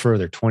 a little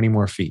further, 20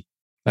 more feet.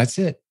 That's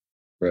it.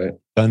 Right.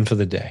 Done for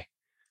the day.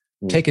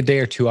 Take a day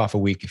or two off a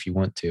week if you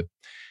want to.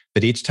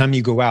 But each time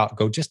you go out,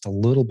 go just a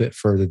little bit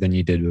further than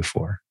you did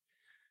before.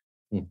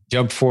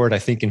 Jump forward. I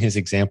think in his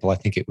example, I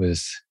think it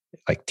was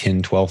like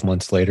 10, 12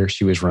 months later,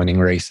 she was running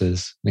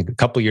races. Like a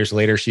couple of years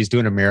later, she's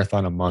doing a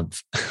marathon a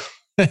month.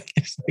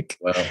 It's like,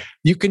 wow.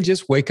 You can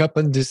just wake up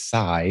and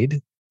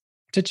decide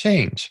to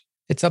change.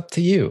 It's up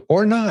to you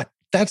or not.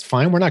 That's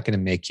fine. We're not going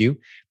to make you.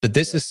 But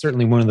this is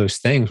certainly one of those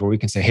things where we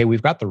can say, hey,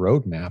 we've got the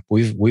roadmap.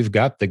 We've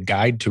got the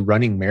guide to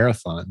running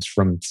marathons,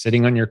 from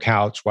sitting on your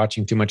couch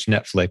watching too much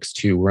Netflix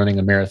to running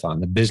a marathon.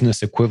 The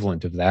business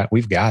equivalent of that,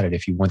 we've got it.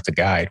 If you want the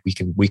guide,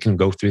 we can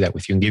go through that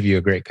with you and give you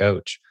a great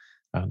coach.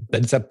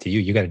 But it's up to you.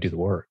 You got to do the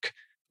work.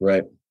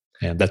 Right.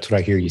 And that's what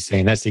I hear you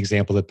saying. That's the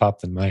example that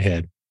popped in my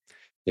head.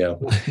 Yeah.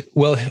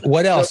 Well,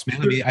 what else,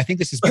 man? I think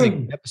this has been a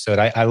good episode.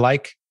 I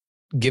like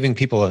giving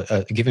people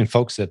giving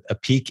folks a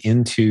peek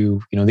into,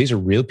 these are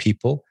real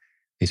people.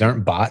 These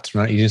aren't bots.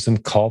 We're not using some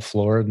call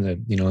floor in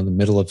the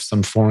middle of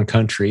some foreign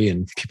country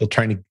and people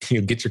trying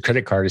to get your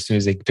credit card as soon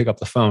as they pick up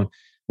the phone.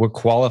 We're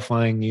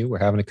qualifying you. We're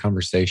having a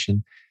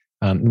conversation.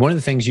 One of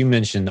the things you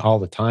mentioned all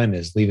the time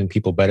is leaving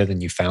people better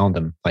than you found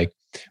them. Like,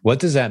 what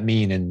does that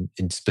mean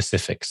in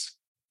specifics?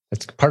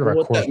 That's part of our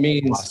core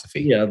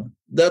philosophy. Yeah,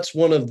 that's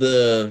one of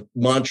the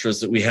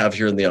mantras that we have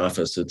here in the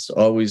office. It's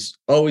always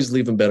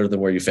leave them better than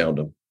where you found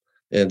them.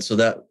 And so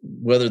that,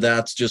 whether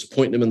that's just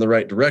pointing them in the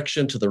right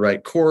direction to the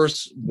right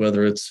course,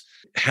 whether it's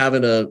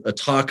having a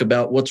talk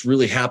about what's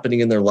really happening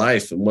in their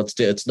life and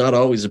it's not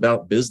always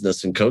about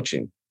business and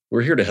coaching.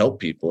 We're here to help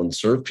people and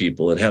serve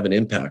people and have an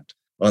impact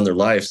on their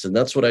lives. And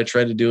that's what I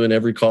try to do in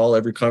every call,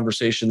 every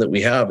conversation that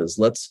we have, is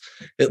let's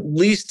at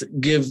least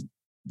give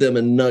them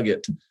a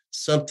nugget,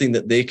 something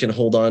that they can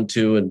hold on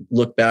to and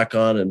look back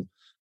on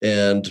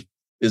and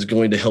is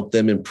going to help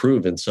them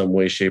improve in some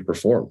way, shape, or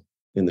form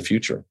in the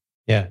future.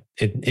 Yeah.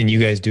 And you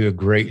guys do a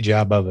great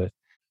job of it.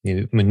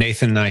 When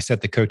Nathan and I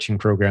set the coaching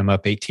program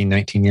up 18,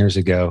 19 years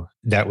ago,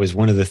 that was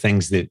one of the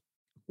things that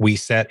we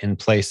set in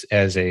place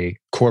as a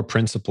core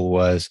principle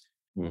was,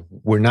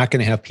 we're not going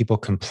to have people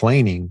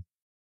complaining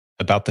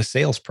about the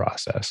sales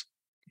process,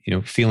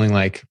 feeling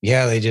like,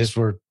 yeah, they just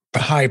were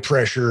high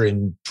pressure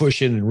and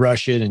pushing and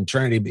rushing and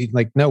trying to be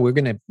like, no, we're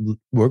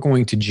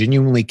going to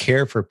genuinely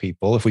care for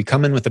people. If we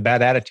come in with a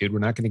bad attitude, we're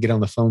not going to get on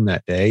the phone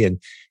that day.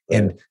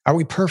 And are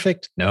we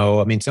perfect?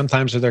 No. I mean,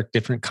 sometimes are there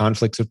different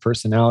conflicts of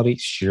personality?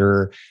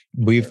 Sure.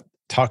 We've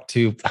talked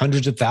to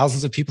hundreds of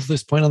thousands of people at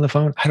this point on the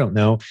phone. I don't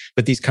know.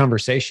 But these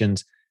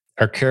conversations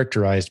are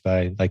characterized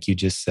by, like you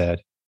just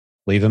said,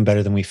 leave them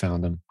better than we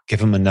found them. Give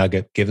them a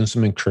nugget, give them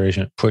some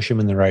encouragement, push them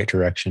in the right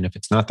direction. If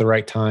it's not the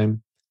right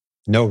time,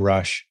 no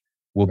rush.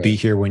 We'll be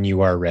here when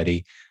you are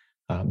ready.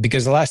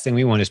 Because the last thing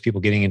we want is people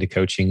getting into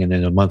coaching and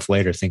then a month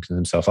later thinking to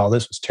themselves, oh,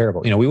 this was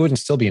terrible. We wouldn't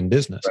still be in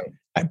business.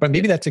 Right. But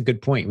maybe that's a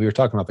good point. We were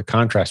talking about the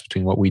contrast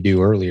between what we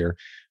do earlier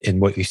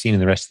and what you've seen in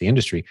the rest of the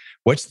industry.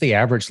 What's the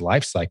average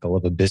life cycle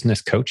of a business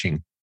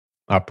coaching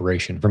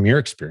operation from your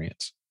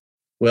experience?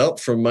 Well,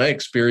 from my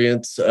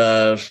experience,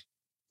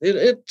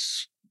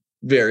 it's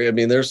vary. I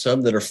mean, there's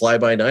some that are fly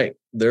by night.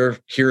 they're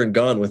here and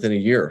gone within a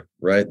year,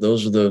 right?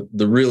 Those are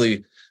the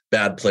really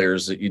bad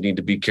players that you need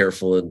to be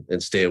careful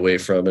and stay away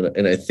from.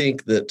 And I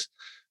think that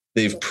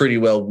they've pretty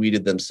well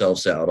weeded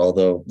themselves out,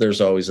 although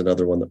there's always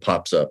another one that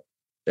pops up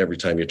every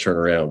time you turn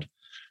around,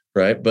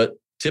 right? But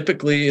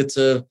typically it's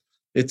a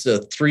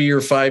 3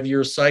 or 5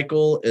 year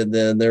cycle, and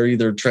then they're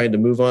either trying to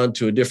move on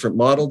to a different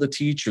model to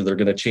teach, or they're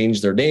going to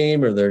change their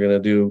name, or they're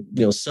going to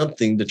do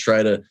something to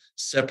try to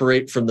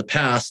separate from the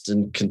past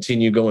and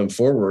continue going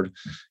forward.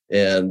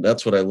 And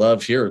that's what I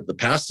love here. The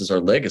past is our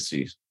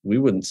legacy. We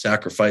wouldn't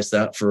sacrifice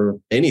that for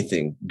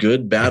anything.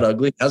 Good, bad,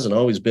 ugly hasn't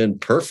always been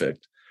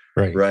perfect,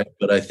 right?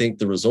 But I think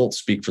the results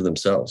speak for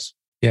themselves.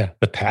 Yeah,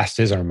 the past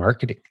is our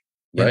marketing.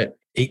 Right.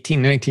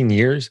 18, 19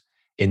 years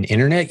in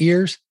internet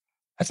years.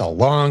 That's a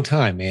long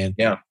time, man.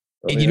 Yeah.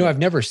 And I've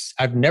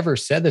never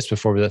said this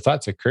before, but the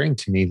thought's occurring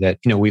to me that,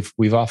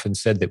 we've often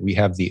said that we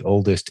have the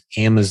oldest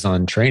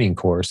Amazon training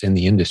course in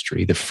the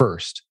industry. The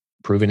first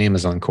proven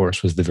Amazon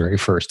course was the very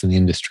first in the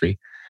industry.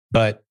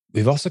 But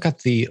we've also got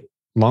the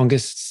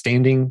longest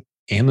standing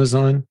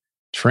Amazon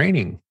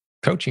training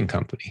coaching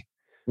company.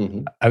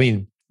 Mm-hmm. I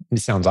mean, it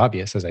sounds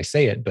obvious as I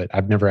say it, but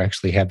I've never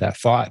actually had that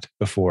thought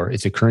before.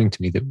 It's occurring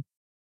to me that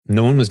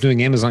no one was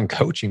doing Amazon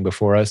coaching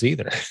before us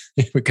either,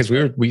 because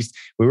we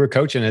were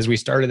coaching as we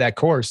started that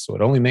course. So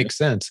it only makes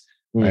sense.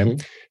 Right?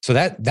 Mm-hmm. So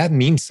that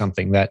means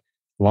something, that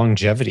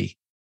longevity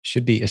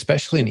should be,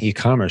 especially in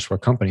e-commerce, where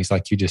companies,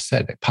 like you just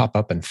said, they pop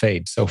up and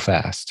fade so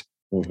fast.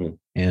 Mm-hmm.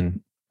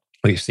 And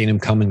we've seen them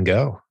come and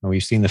go. And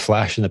we've seen the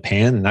flash in the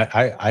pan. And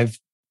I've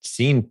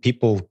seen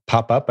people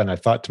pop up, and I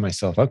thought to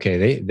myself,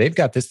 okay, they've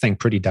got this thing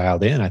pretty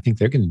dialed in. I think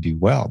they're going to do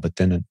well. But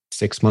then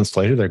 6 months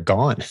later, they're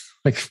gone.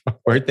 Like,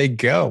 where'd they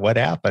go? What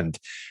happened?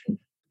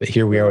 But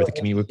here we are with the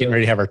community. We're getting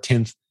ready to have our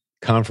 10th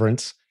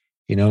conference,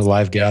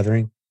 live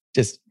gathering.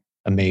 Just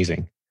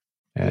amazing.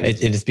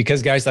 It's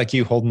because guys like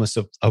you holding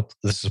up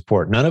the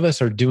support. None of us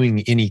are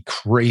doing any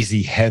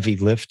crazy heavy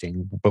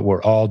lifting, but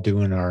we're all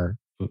doing our,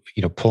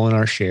 pulling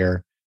our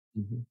share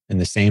in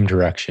the same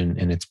direction.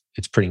 And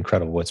it's pretty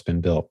incredible what's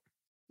been built.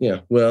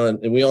 Yeah, well,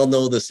 and we all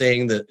know the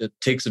saying that it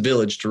takes a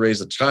village to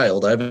raise a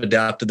child. I've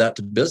adapted that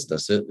to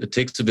business. It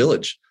takes a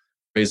village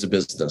to raise a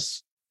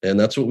business. And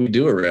that's what we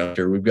do around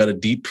here. We've got a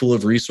deep pool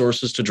of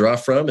resources to draw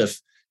from. If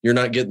you're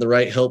not getting the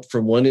right help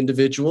from one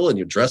individual and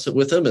you address it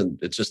with them and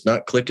it's just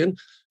not clicking,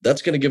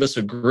 that's going to give us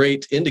a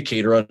great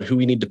indicator on who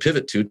we need to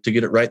pivot to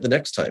get it right the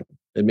next time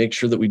and make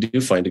sure that we do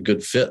find a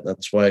good fit.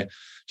 That's why,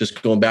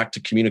 just going back to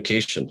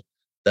communication,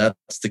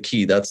 that's the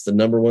key. That's the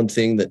number one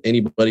thing that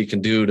anybody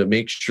can do to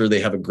make sure they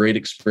have a great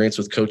experience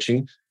with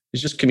coaching,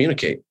 is just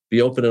communicate.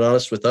 Be open and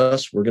honest with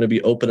us. We're going to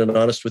be open and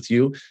honest with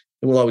you,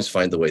 and we'll always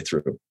find the way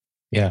through.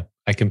 Yeah,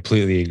 I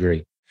completely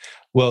agree.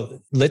 Well,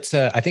 let's,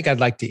 I think I'd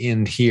like to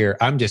end here.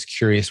 I'm just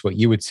curious what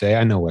you would say.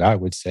 I know what I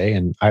would say,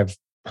 and I've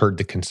heard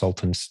the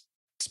consultants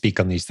speak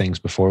on these things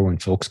before when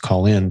folks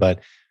call in, but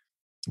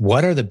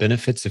what are the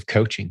benefits of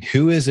coaching?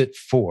 Who is it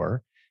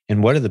for?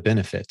 And what are the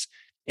benefits?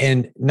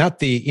 And not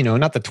the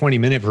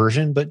 20-minute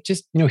version, but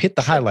just, hit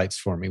the highlights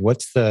for me.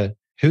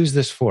 Who's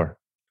this for?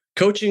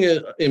 Coaching,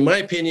 in my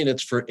opinion,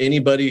 it's for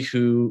anybody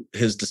who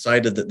has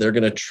decided that they're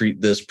going to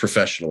treat this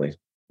professionally,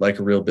 like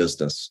a real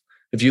business.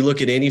 If you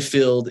look at any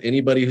field,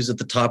 anybody who's at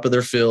the top of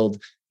their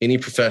field, any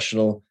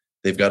professional,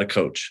 they've got a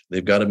coach,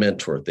 they've got a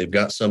mentor, they've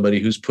got somebody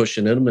who's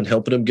pushing them and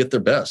helping them get their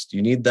best.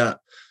 You need that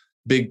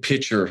big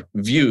picture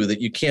view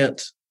that you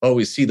can't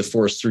always see the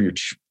forest through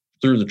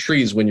the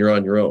trees when you're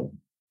on your own.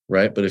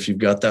 Right. But if you've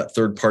got that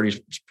third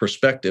party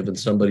perspective and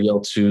somebody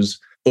else who's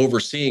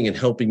overseeing and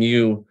helping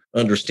you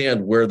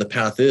understand where the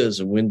path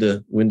is and when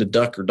to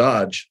duck or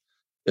dodge,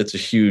 it's a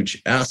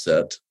huge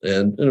asset.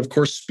 And of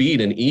course, speed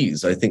and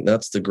ease. I think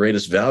that's the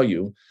greatest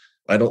value.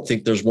 I don't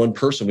think there's one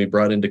person we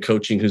brought into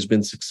coaching who's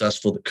been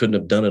successful that couldn't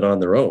have done it on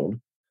their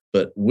own.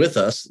 But with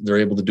us, they're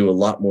able to do a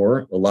lot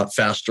more, a lot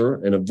faster,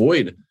 and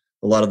avoid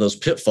a lot of those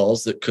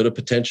pitfalls that could have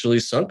potentially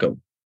sunk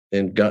them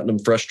and gotten them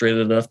frustrated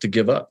enough to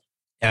give up.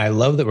 And I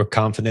love that we're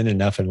confident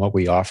enough in what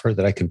we offer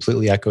that I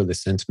completely echo the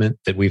sentiment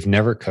that we've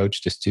never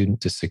coached a student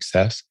to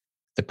success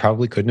that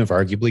probably couldn't have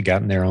arguably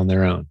gotten there on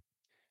their own.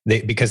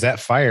 Because that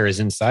fire is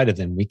inside of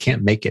them. We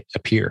can't make it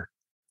appear.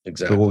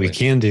 Exactly. But what we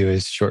can do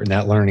is shorten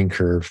that learning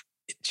curve,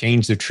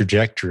 change the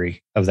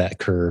trajectory of that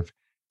curve,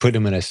 put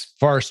them in a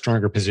far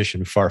stronger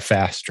position, far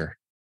faster.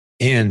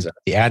 And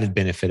the added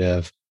benefit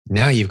of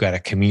now you've got a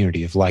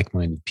community of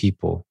like-minded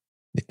people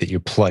that you're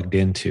plugged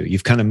into.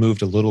 You've kind of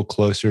moved a little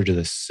closer to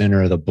the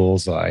center of the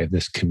bullseye of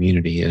this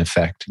community. In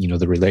effect,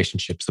 the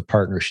relationships, the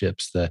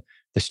partnerships, the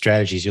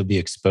strategies you'll be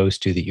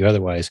exposed to that you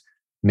otherwise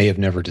may have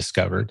never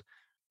discovered.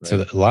 Right.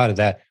 So a lot of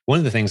that, one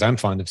of the things I'm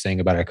fond of saying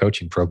about our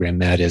coaching program,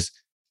 Matt, is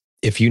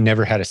if you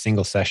never had a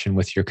single session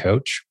with your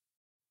coach,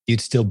 you'd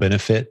still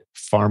benefit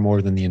far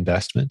more than the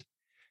investment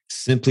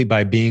simply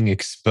by being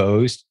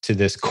exposed to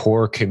this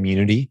core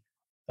community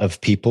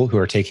of people who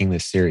are taking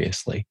this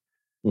seriously.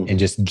 And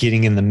just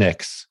getting in the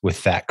mix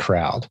with that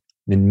crowd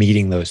and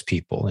meeting those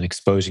people and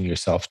exposing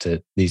yourself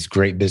to these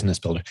great business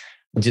builders.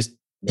 Just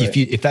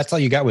if that's all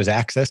you got was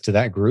access to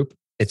that group,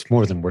 it's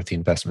more than worth the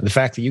investment. The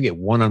fact that you get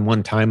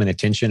one-on-one time and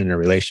attention in a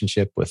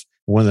relationship with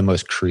one of the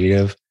most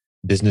creative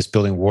business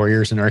building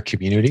warriors in our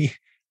community,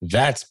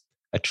 that's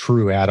a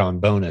true add-on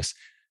bonus.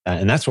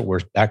 And that's what we're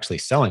actually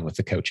selling with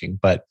the coaching.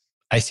 But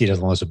I see it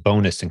as a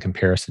bonus in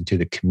comparison to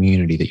the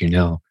community that you're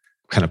now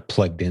kind of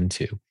plugged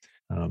into.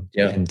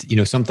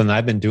 And, something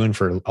I've been doing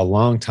for a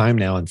long time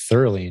now and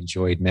thoroughly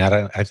enjoyed, Matt,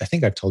 I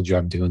think I've told you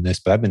I'm doing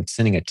this, but I've been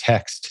sending a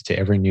text to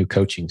every new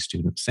coaching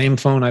student. Same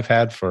phone I've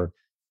had for,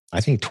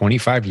 I think,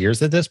 25 years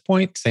at this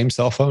point, same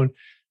cell phone.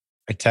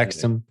 I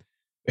text them.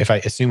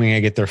 Assuming I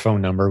get their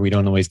phone number, we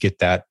don't always get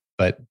that,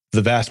 but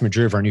the vast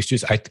majority of our new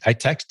students, I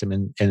text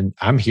them and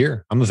I'm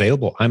here, I'm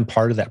available. I'm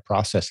part of that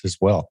process as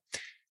well.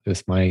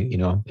 With my,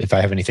 if I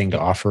have anything to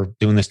offer,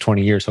 doing this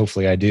 20 years,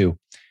 hopefully I do.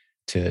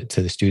 To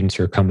the students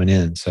who are coming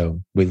in.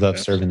 So we love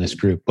serving this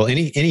group. Well,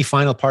 any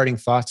final parting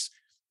thoughts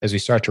as we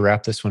start to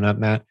wrap this one up,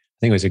 Matt? I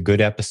think it was a good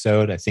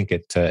episode. I think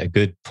it a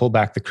good pull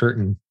back the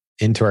curtain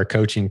into our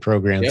coaching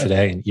program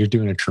today. And you're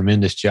doing a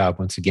tremendous job.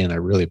 Once again, I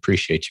really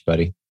appreciate you,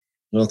 buddy.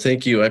 Well,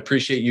 thank you. I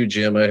appreciate you,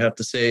 Jim. I have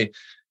to say,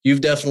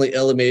 you've definitely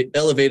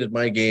elevated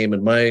my game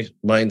and my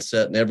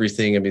mindset and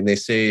everything. I mean, they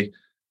say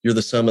you're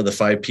the sum of the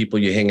 5 people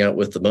you hang out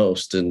with the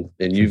most. And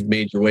you've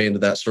made your way into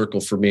that circle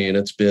for me. And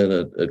it's been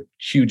a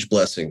huge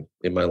blessing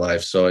in my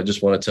life. So I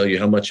just want to tell you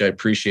how much I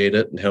appreciate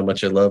it and how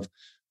much I love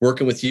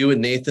working with you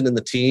and Nathan and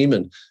the team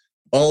and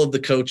all of the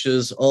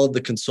coaches, all of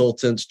the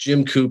consultants,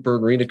 Jim Cooper,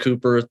 Marina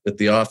Cooper at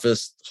the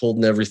office,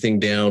 holding everything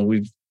down.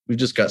 We've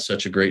just got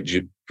such a great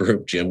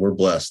group, Jim. We're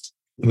blessed.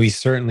 We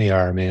certainly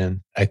are,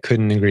 man. I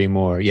couldn't agree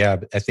more. Yeah,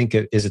 I think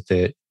is it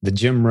the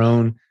Jim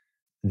Rohn.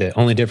 The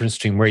only difference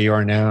between where you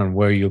are now and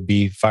where you'll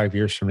be 5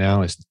 years from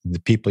now is the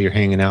people you're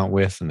hanging out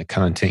with and the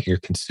content you're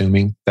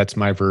consuming. That's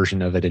my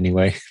version of it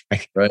anyway.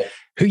 Right.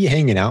 Who are you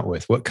hanging out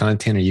with? What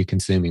content are you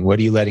consuming? What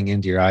are you letting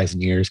into your eyes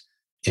and ears?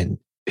 And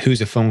who's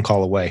a phone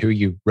call away? Who are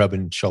you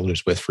rubbing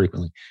shoulders with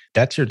frequently?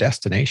 That's your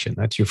destination.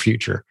 That's your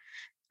future.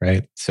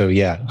 Right. So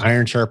yeah,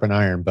 iron sharpen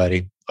iron,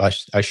 buddy. I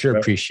sure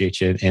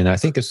appreciate you. And I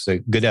think it's a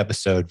good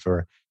episode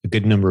for a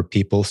good number of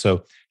people.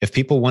 So if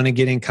people want to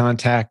get in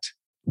contact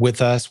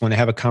with us, want to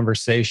have a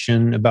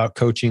conversation about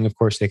coaching, of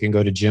course, they can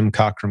go to Jim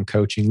Cockrum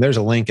Coaching. There's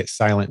a link at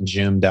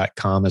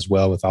silentjim.com as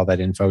well with all that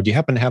info. Do you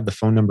happen to have the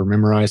phone number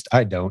memorized?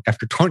 I don't.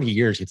 After 20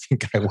 years, you'd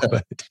think I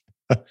would.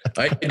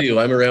 I do.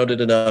 I'm around it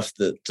enough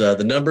that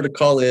the number to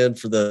call in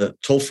for the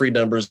toll-free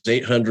number is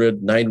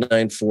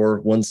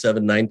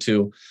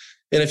 800-994-1792.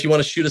 And if you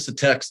want to shoot us a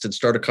text and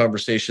start a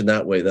conversation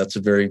that way, that's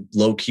a very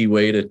low-key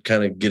way to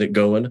kind of get it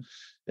going.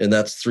 And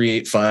that's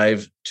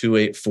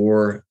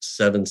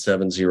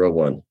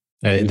 385-284-7701.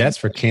 That's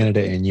for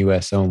Canada and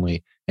US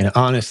only. And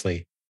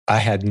honestly, I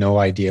had no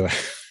idea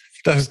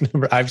those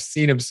numbers. I've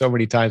seen them so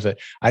many times that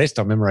I just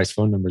don't memorize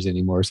phone numbers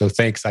anymore. So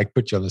thanks. I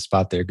put you on the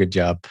spot there. Good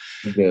job.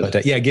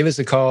 But give us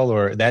a call,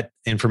 or that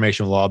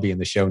information will all be in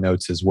the show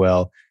notes as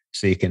well.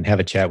 So you can have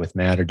a chat with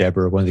Matt or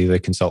Deborah, one of the other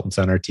consultants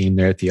on our team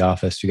there at the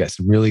office. We got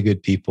some really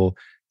good people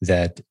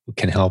that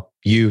can help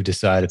you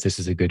decide if this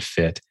is a good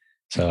fit.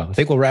 So I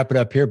think we'll wrap it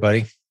up here,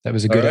 buddy. That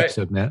was a good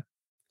episode, Matt.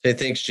 Hey,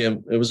 thanks,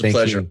 Jim. It was a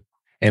pleasure. You.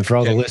 And for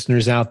all the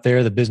listeners out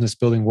there, the business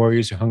building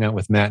warriors who hung out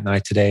with Matt and I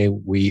today,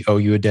 we owe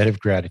you a debt of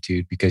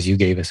gratitude because you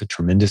gave us a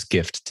tremendous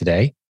gift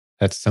today.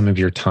 That's some of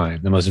your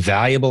time, the most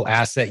valuable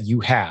asset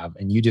you have.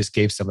 And you just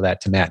gave some of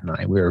that to Matt and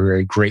I. We are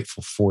very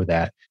grateful for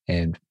that.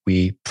 And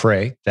we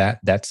pray that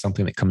that's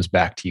something that comes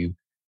back to you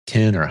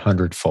 10 or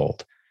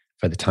 100-fold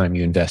for the time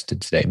you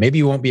invested today. Maybe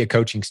you won't be a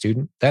coaching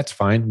student. That's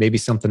fine. Maybe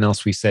something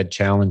else we said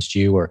challenged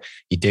you, or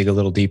you dig a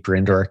little deeper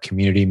into our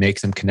community, make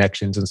some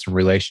connections and some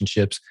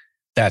relationships.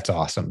 That's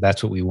awesome.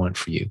 That's what we want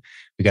for you.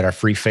 We got our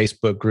free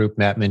Facebook group.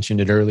 Matt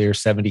mentioned it earlier,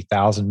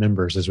 70,000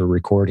 members as we're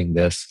recording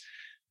this.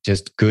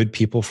 Just good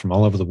people from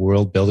all over the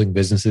world building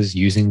businesses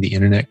using the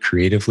internet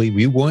creatively.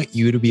 We want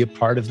you to be a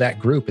part of that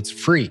group. It's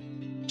free.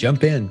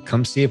 Jump in.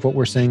 Come see if what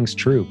we're saying is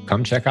true.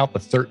 Come check out the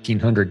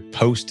 1,300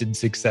 posted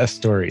success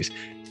stories.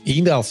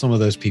 Email some of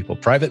those people.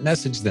 Private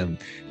message them.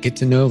 Get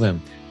to know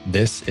them.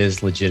 This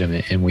is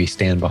legitimate, and we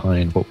stand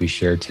behind what we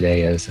shared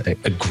today as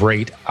a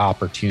great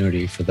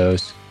opportunity for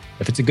those,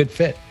 if it's a good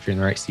fit, if you're in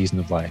the right season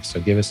of life. So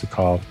give us a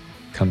call.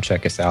 Come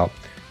check us out.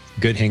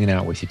 Good hanging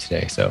out with you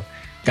today. So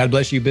God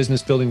bless you,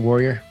 business building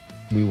warrior.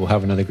 We will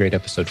have another great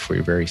episode for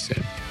you very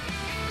soon.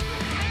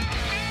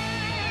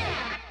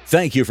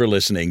 Thank you for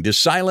listening to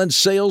Silent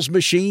Sales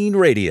Machine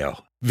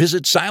Radio.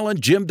 Visit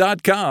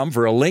silentjim.com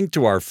for a link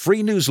to our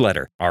free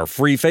newsletter, our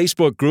free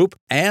Facebook group,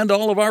 and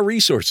all of our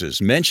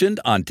resources mentioned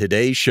on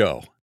today's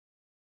show.